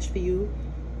vibrational match for you,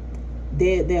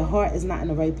 their heart is not in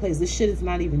the right place. This shit is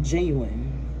not even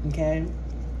genuine, okay?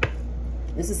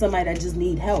 This is somebody that just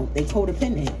need help. They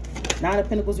codependent. Nine of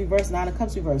Pentacles reverse, Nine of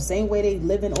Cups reverse. Same way they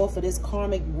living off of this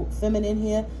karmic feminine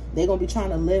here, they're going to be trying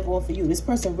to live off of you. This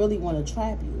person really want to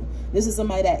trap you. This is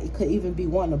somebody that could even be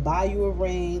wanting to buy you a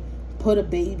ring, put a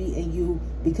baby in you,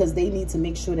 because they need to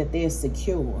make sure that they're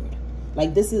secured.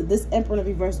 Like this Emperor in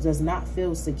reverse does not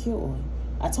feel secure.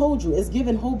 I told you, it's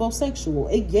giving homosexual.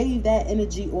 It gave that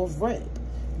energy off rip.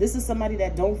 This is somebody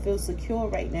that don't feel secure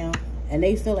right now, and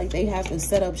they feel like they have to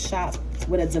set up shop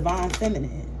with a divine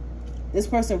feminine. This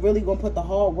person really gonna put the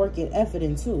hard work and effort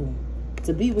into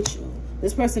to be with you.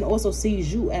 This person also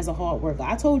sees you as a hard worker.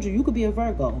 I told you, you could be a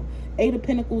Virgo. Eight of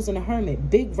Pentacles and a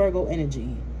Hermit, big Virgo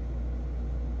energy.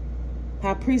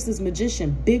 High Priestess,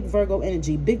 Magician, big Virgo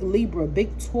energy. Big Libra,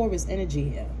 big Taurus energy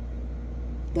here.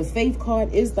 The Faith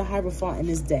card is the Hierophant in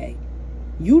this day.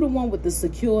 You the one with the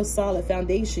secure, solid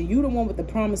foundation. You the one with the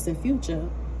promising future.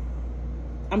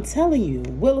 I'm telling you,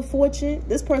 Wheel of Fortune,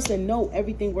 this person know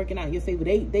everything working out in your favor.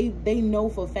 They know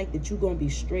for a fact that you're going to be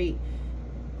straight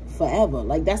forever.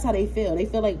 Like, that's how they feel. They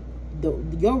feel like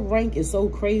your rank is so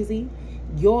crazy.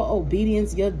 Your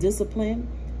obedience, your discipline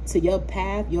to your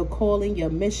path, your calling, your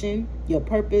mission, your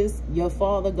purpose, your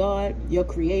Father God, your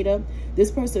Creator. This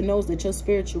person knows that your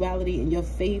spirituality and your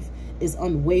faith is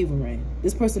unwavering.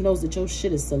 This person knows that your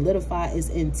shit is solidified, is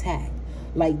intact.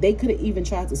 Like, they could have even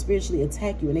tried to spiritually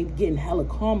attack you, and they getting hella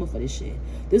karma for this shit.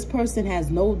 This person has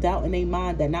no doubt in their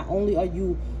mind that not only are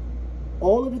you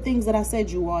all of the things that I said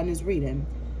you are in this reading,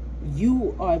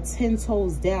 you are 10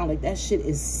 toes down. Like, that shit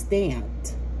is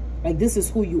stamped. Like, this is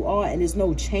who you are, and there's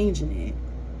no changing it.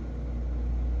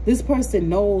 This person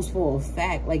knows for a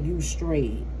fact, like, you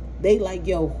straight. They like,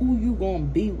 yo, who you gonna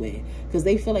be with? Because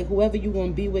they feel like whoever you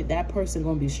gonna be with, that person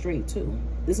gonna be straight too.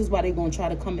 This is why they gonna try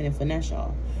to come in and finesse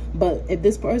y'all. But if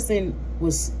this person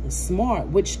was smart,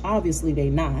 which obviously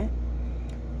they not,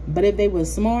 but if they were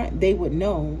smart, they would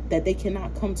know that they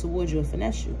cannot come towards you and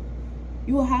finesse you.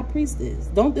 You a high priestess.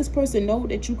 Don't this person know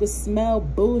that you could smell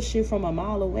bullshit from a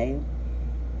mile away?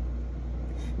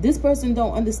 This person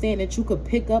don't understand that you could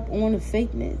pick up on the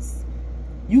fakeness.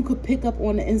 You could pick up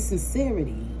on the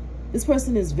insincerity. This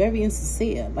person is very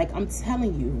insincere. Like, I'm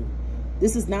telling you,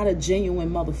 this is not a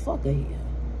genuine motherfucker here.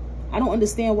 I don't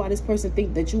understand why this person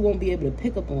think that you won't be able to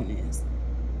pick up on this.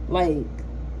 Like,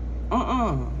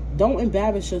 don't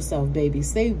embarrass yourself, baby.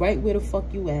 Stay right where the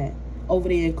fuck you at over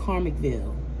there in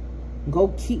Karmicville.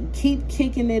 Go keep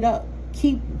kicking it up.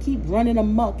 Keep running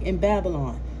amok in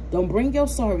Babylon. Don't bring your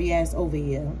sorry ass over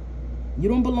here. You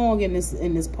don't belong in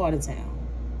this part of town.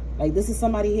 Like, this is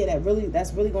somebody here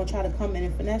that's really gonna try to come in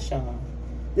and finesse y'all.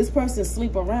 This person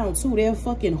sleep around too. They're a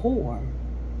fucking whore.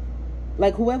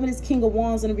 Like, whoever this King of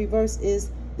Wands in the reverse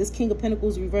is, this King of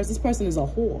Pentacles reverse, this person is a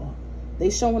whore. They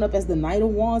showing up as the Knight of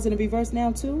Wands in the reverse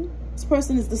now too. This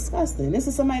person is disgusting. This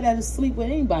is somebody that will sleep with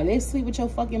anybody. They sleep with your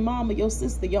fucking mama, your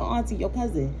sister, your auntie, your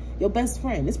cousin, your best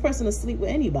friend. This person will sleep with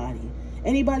anybody.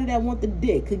 Anybody that want the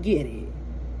dick could get it.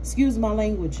 Excuse my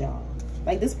language, y'all.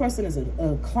 Like, this person is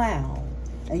a clown.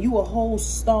 And you a whole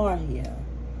star here.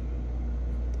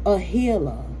 A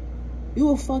healer. You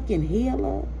a fucking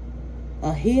healer.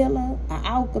 A healer, an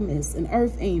alchemist, an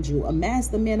earth angel, a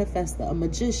master manifester, a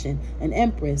magician, an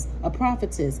empress, a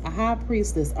prophetess, a high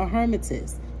priestess, a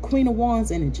hermitess, Queen of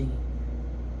Wands energy.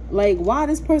 Like, why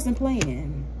this person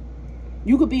playing?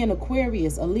 You could be an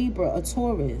Aquarius, a Libra, a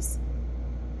Taurus,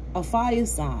 a fire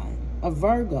sign, a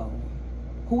Virgo.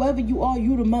 Whoever you are,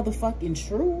 you the motherfucking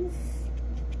truth.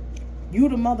 You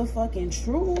the motherfucking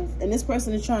truth. And this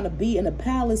person is trying to be in a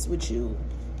palace with you.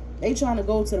 They trying to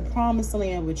go to the promised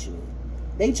land with you.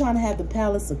 They trying to have the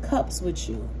Palace of Cups with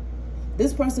you.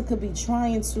 This person could be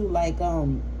trying to, like,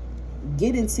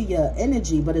 get into your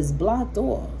energy, but it's blocked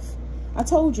off. I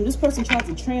told you, this person tried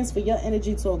to transfer your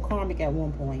energy to a karmic at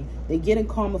one point. They're getting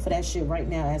karma for that shit right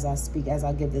now as I speak, as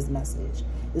I give this message.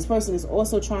 This person is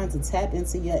also trying to tap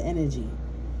into your energy.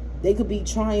 They could be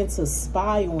trying to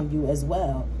spy on you as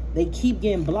well. They keep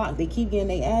getting blocked. They keep getting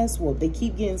their ass whooped. They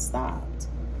keep getting stopped.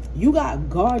 You got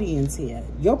guardians here.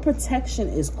 Your protection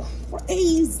is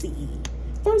crazy.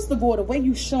 First of all, the way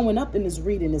you showing up in this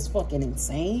reading is fucking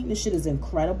insane. This shit is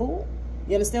incredible.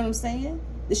 You understand what I'm saying?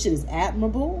 This shit is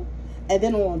admirable. And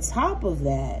then on top of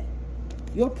that,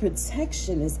 your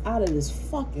protection is out of this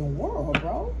fucking world,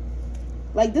 bro.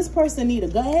 Like, this person need to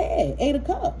go ahead. 8 of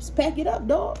Cups. Pack it up,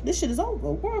 dog. This shit is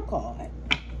over. World card.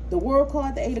 The World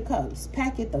card, the 8 of Cups.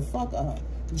 Pack it the fuck up.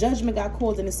 Judgment got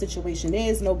called in this situation. There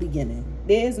is no beginning.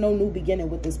 There is no new beginning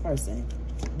with this person.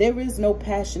 There is no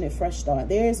passionate fresh start.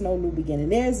 There is no new beginning.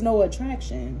 There is no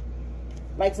attraction.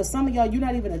 Like, for some of y'all, you're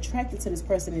not even attracted to this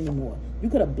person anymore. You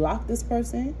could have blocked this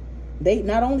person. They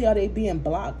not only are they being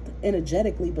blocked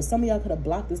energetically, but some of y'all could have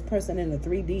blocked this person in the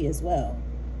 3D as well.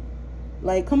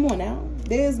 Like, come on now.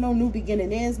 There's no new beginning.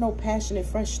 There's no passionate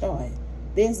fresh start.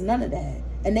 There's none of that.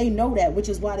 And they know that, which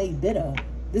is why they bitter.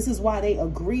 This is why they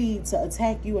agreed to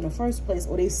attack you in the first place,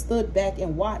 or they stood back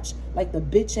and watched like the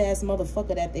bitch-ass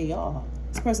motherfucker that they are.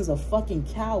 This person's a fucking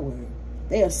coward.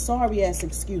 They a sorry-ass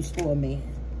excuse for a man.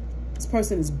 This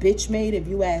person is bitch-made if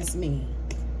you ask me.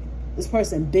 This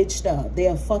person bitched up.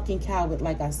 They're a fucking coward,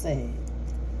 like I said.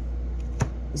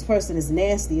 This person is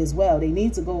nasty as well. They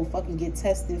need to go fucking get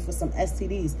tested for some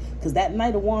STDs. Because that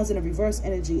Knight of Wands in the reverse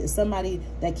energy is somebody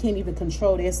that can't even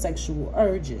control their sexual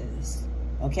urges.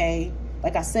 Okay?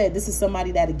 Like I said, this is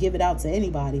somebody that'll give it out to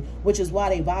anybody, which is why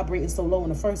they vibrating so low in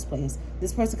the first place.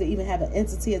 This person could even have an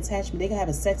entity attachment. They could have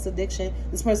a sex addiction.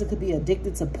 This person could be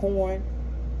addicted to porn.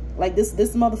 Like, this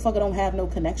motherfucker don't have no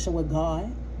connection with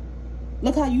God.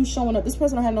 Look how you showing up. This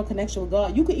person don't have no connection with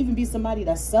God. You could even be somebody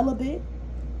that's celibate.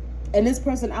 And this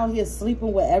person out here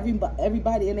sleeping with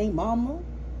everybody and their mama.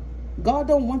 God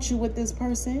don't want you with this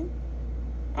person.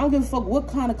 I don't give a fuck what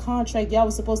kind of contract y'all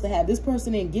was supposed to have. This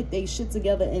person didn't get their shit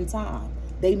together in time.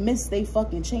 They missed their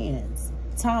fucking chance.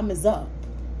 Time is up.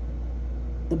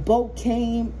 The boat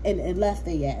came and left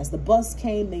their ass. The bus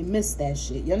came, they missed that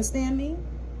shit. You understand me?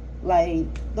 Like,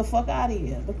 the fuck out of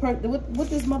here. What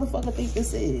this motherfucker think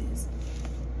this is?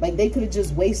 Like, they could have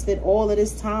just wasted all of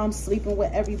this time sleeping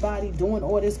with everybody, doing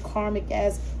all this karmic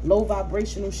ass, low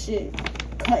vibrational shit,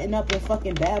 cutting up in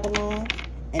fucking Babylon,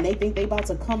 and they think they about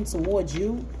to come towards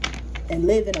you and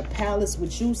live in a palace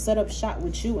with you, set up shop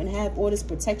with you, and have all this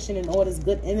protection and all this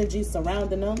good energy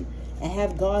surrounding them, and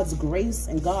have God's grace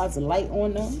and God's light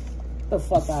on them. Get the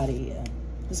fuck out of here.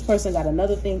 This person got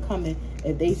another thing coming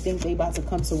if they think they about to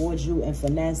come towards you and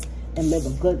finesse and live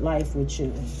a good life with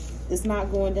you. It's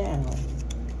not going down.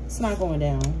 It's not going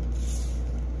down.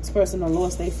 This person done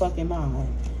lost their fucking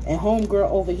mind. And homegirl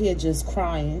over here just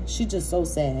crying. She just so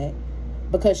sad.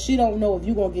 Because she don't know if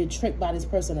you're going to get tricked by this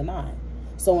person or not.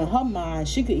 So in her mind,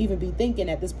 she could even be thinking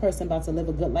that this person about to live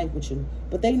a good life with you.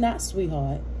 But they not,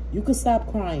 sweetheart. You could stop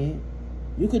crying.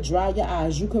 You could dry your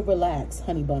eyes. You could relax,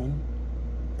 honey bun.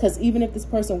 Because even if this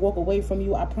person walk away from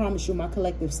you, I promise you my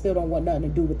collective still don't want nothing to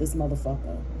do with this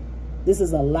motherfucker. This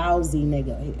is a lousy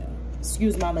nigga here.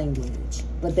 Excuse my language.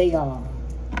 But they are.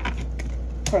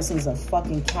 Person's a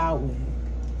fucking coward.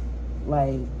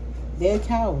 Like, they're a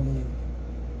coward.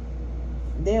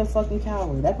 They're a fucking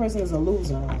coward. That person is a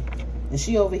loser. And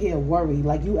she over here worried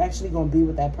like you actually gonna be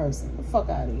with that person. Get the fuck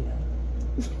out of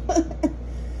here.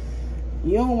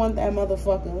 You don't want that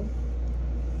motherfucker.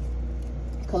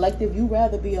 Collective, you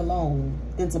rather be alone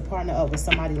than to partner up with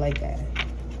somebody like that.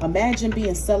 Imagine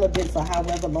being celibate for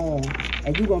however long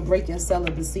and you gonna break your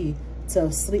celibacy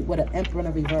to sleep with an emperor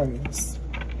in reverse,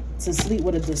 to sleep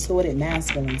with a distorted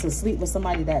masculine, to sleep with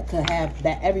somebody that could have,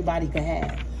 that everybody could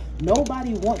have.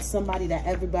 Nobody wants somebody that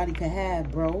everybody could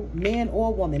have, bro. Man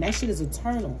or woman. That shit is a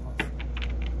turn off.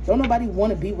 Don't nobody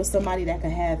want to be with somebody that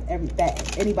could have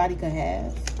that anybody could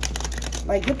have.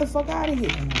 Like, get the fuck out of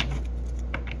here.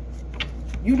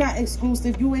 You not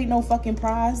exclusive. You ain't no fucking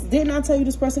prize. Didn't I tell you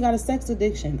this person got a sex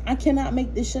addiction? I cannot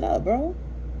make this shit up, bro.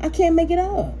 I can't make it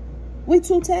up. We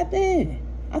too tapped in.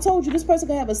 I told you this person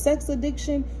could have a sex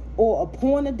addiction or a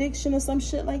porn addiction or some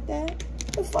shit like that.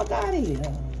 Get the fuck out of here.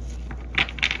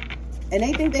 And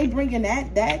they think they bringing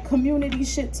that community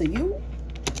shit to you.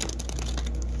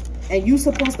 And you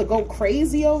supposed to go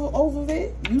crazy over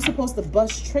it. You supposed to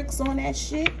bust tricks on that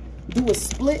shit. Do a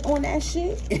split on that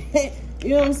shit. You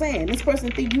know what I'm saying? This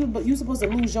person think you supposed to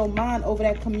lose your mind over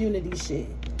that community shit.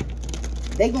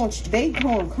 They gonna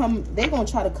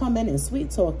try to come in and sweet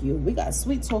talk you. We got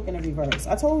sweet talking in reverse.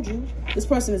 I told you, this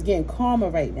person is getting karma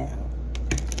right now.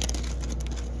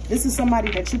 This is somebody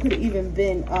that you could have even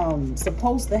been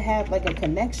supposed to have like a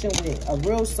connection with, a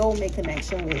real soulmate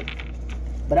connection with.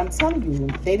 But I'm telling you,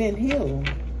 they didn't heal.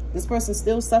 This person's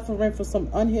still suffering from some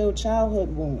unhealed childhood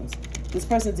wounds. This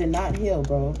person did not heal,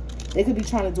 bro. They could be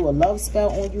trying to do a love spell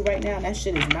on you right now, and that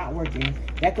shit is not working.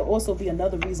 That could also be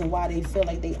another reason why they feel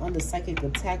like they under psychic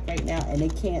attack right now, and they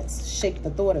can't shake the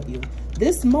thought of you.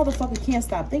 This motherfucker can't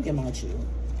stop thinking about you.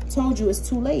 Told you it's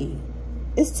too late.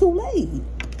 It's too late.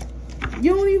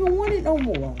 You don't even want it no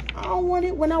more. I don't want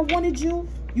it. When I wanted you,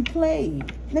 you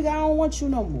played. Nigga, I don't want you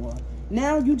no more.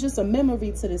 Now you just a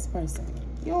memory to this person.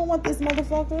 You don't want this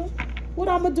motherfucker? What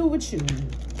I'm gonna do with you?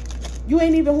 You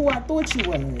ain't even who I thought you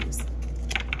was.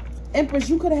 Empress,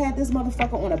 you could have had this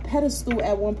motherfucker on a pedestal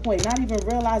at one point, not even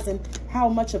realizing how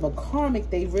much of a karmic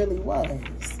they really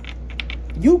was.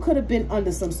 You could have been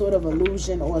under some sort of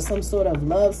illusion or some sort of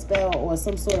love spell or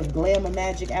some sort of glamour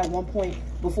magic at one point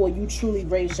before you truly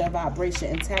raised your vibration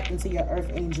and tapped into your earth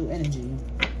angel energy.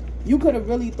 You could have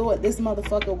really thought this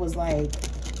motherfucker was like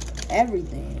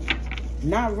everything,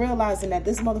 not realizing that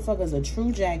this motherfucker is a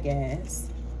true jackass.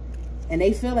 And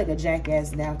they feel like a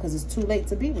jackass now because it's too late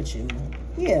to be with you.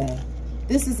 Yeah.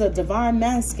 This is a divine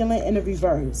masculine in the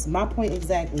reverse. My point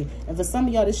exactly. And for some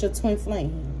of y'all, this your twin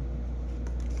flame.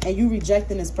 And you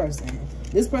rejecting this person.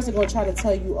 This person going to try to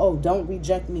tell you, oh, don't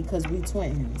reject me because we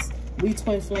twins. We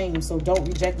twin flames, so don't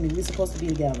reject me. We supposed to be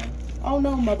together. Oh,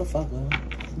 no,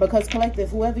 motherfucker. Because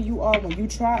collective, whoever you are, when you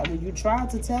try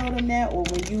to tell them that, or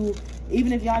when you,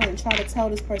 even if y'all didn't try to tell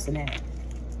this person that,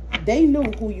 they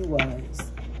knew who you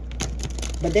was.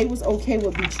 But they was okay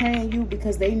with betraying you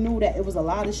because they knew that it was a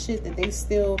lot of shit that they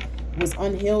still was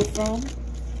unhealed from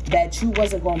that you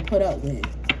wasn't going to put up with.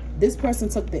 This person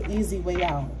took the easy way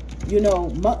out. You know,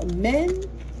 men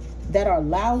that are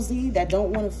lousy, that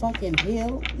don't want to fucking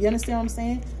heal, you understand what I'm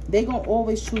saying? They going to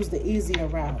always choose the easier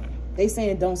route. They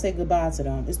saying don't say goodbye to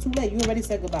them. It's too late. You already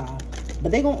said goodbye.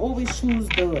 But they going to always choose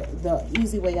the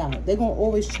easy way out. They're going to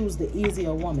always choose the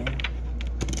easier woman.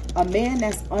 A man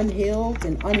that's unhealed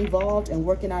and unevolved and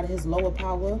working out of his lower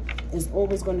power is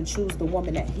always going to choose the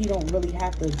woman that he don't really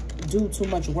have to do too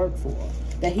much work for,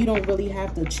 that he don't really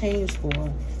have to change for,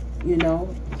 you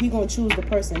know. He going to choose the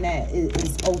person that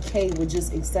is okay with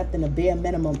just accepting a bare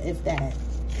minimum, if that.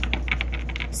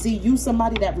 See, you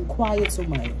somebody that require too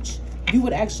much. You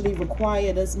would actually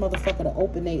require this motherfucker to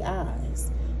open their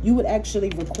eyes. You would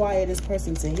actually require this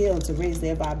person to heal, to raise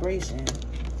their vibration.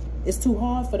 It's too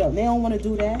hard for them. They don't want to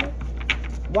do that.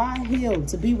 Why heal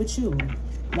to be with you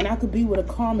when I could be with a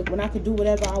karmic, when I could do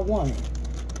whatever I want,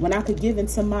 when I could give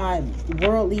into my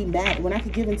worldly matter, when I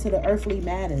could give into the earthly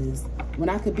matters, when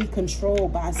I could be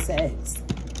controlled by sex,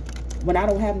 when I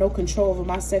don't have no control over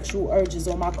my sexual urges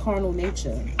or my carnal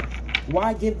nature?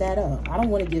 Why give that up? I don't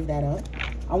want to give that up.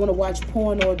 I want to watch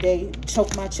porn all day,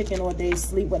 choke my chicken all day,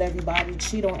 sleep with everybody,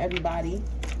 cheat on everybody.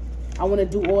 I want to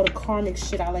do all the karmic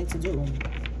shit I like to do.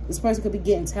 This person could be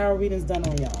getting tarot readings done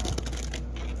on y'all.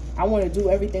 I want to do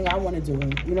everything I want to do.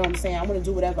 You know what I'm saying? I want to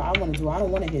do whatever I want to do. I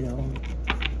don't want to hit them.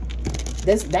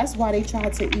 That's why they try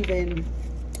to even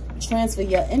transfer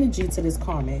your energy to this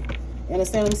karmic. You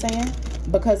understand what I'm saying?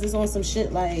 Because it's on some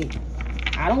shit like,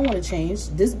 I don't want to change.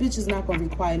 This bitch is not going to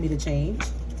require me to change.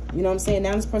 You know what I'm saying?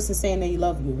 Now this person's saying they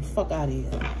love you. Fuck out of here.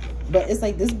 But it's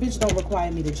like, this bitch don't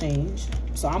require me to change.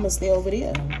 So I'm going to stay over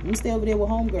there. I'm going to stay over there with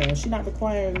homegirl. She's not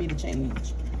requiring me to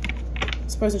change.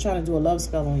 This person trying to do a love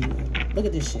spell on you. Look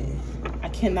at this shit. I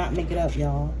cannot make it up,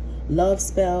 y'all. Love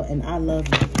spell and I love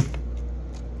you.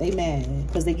 They mad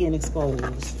because they getting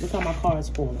exposed. Look how my card's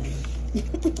falling.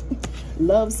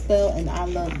 Love spell and I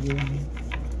love you.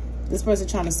 This person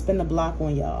trying to spin the block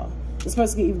on y'all. This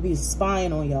person could even be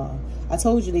spying on y'all. I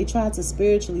told you they tried to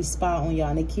spiritually spy on y'all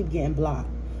and they keep getting blocked.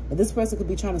 But this person could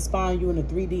be trying to spy on you in the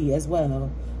 3D as well.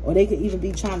 Or they could even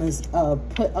be trying to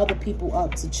put other people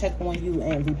up to check on you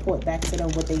and report back to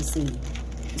them what they see.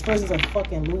 This person's a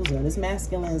fucking loser. This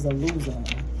masculine is a loser.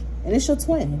 And it's your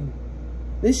twin.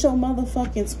 This your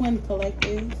motherfucking twin,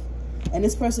 collective. And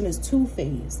this person is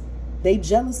two-faced. They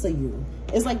jealous of you.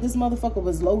 It's like this motherfucker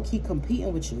was low-key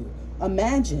competing with you.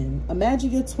 Imagine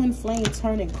your twin flame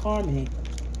turning karmic,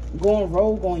 going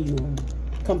rogue on you,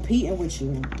 competing with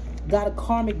you. Got a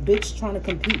karmic bitch trying to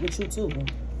compete with you too.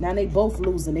 Now they both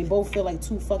losing. They both feel like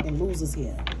two fucking losers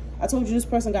here. I told you this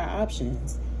person got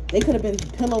options. They could have been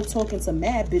pillow talking to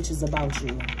mad bitches about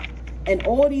you. And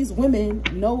all these women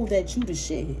know that you the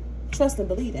shit. Trust and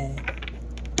believe that.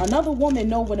 Another woman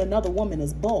know when another woman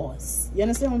is boss. You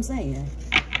understand what I'm saying?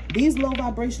 These low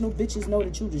vibrational bitches know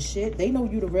that you the shit. They know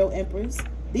you the real empress.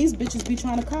 These bitches be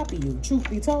trying to copy you.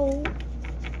 Truth be told.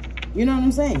 You know what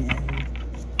I'm saying?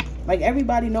 Like,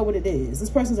 everybody know what it is. This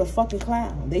person's a fucking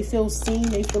clown. They feel seen.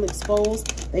 They feel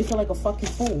exposed. They feel like a fucking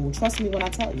fool. Trust me when I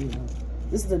tell you.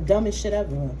 This is the dumbest shit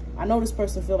ever. I know this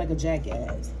person feel like a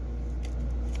jackass.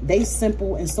 They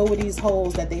simple, and so are these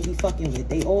hoes that they be fucking with.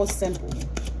 They all simple.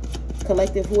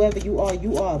 Collective, whoever you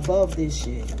are above this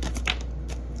shit.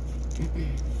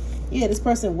 Yeah, this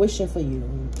person wishing for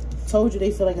you. Told you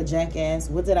they feel like a jackass.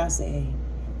 What did I say?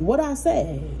 What I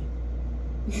say?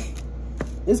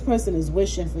 This person is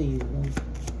wishing for you.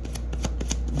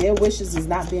 Their wishes is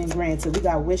not being granted. We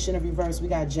got wish in the reverse. We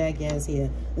got jackass here.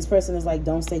 This person is like,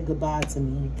 don't say goodbye to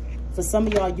me. For some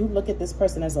of y'all, you look at this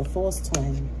person as a false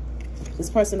twin. This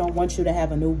person don't want you to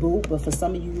have a new boo, but for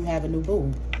some of you, you have a new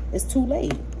boo. It's too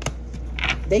late.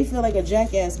 They feel like a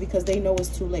jackass because they know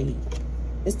it's too late.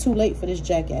 It's too late for this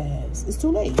jackass. It's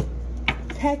too late.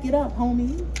 Pack it up,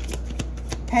 homie.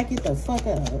 Pack it the fuck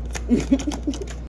up.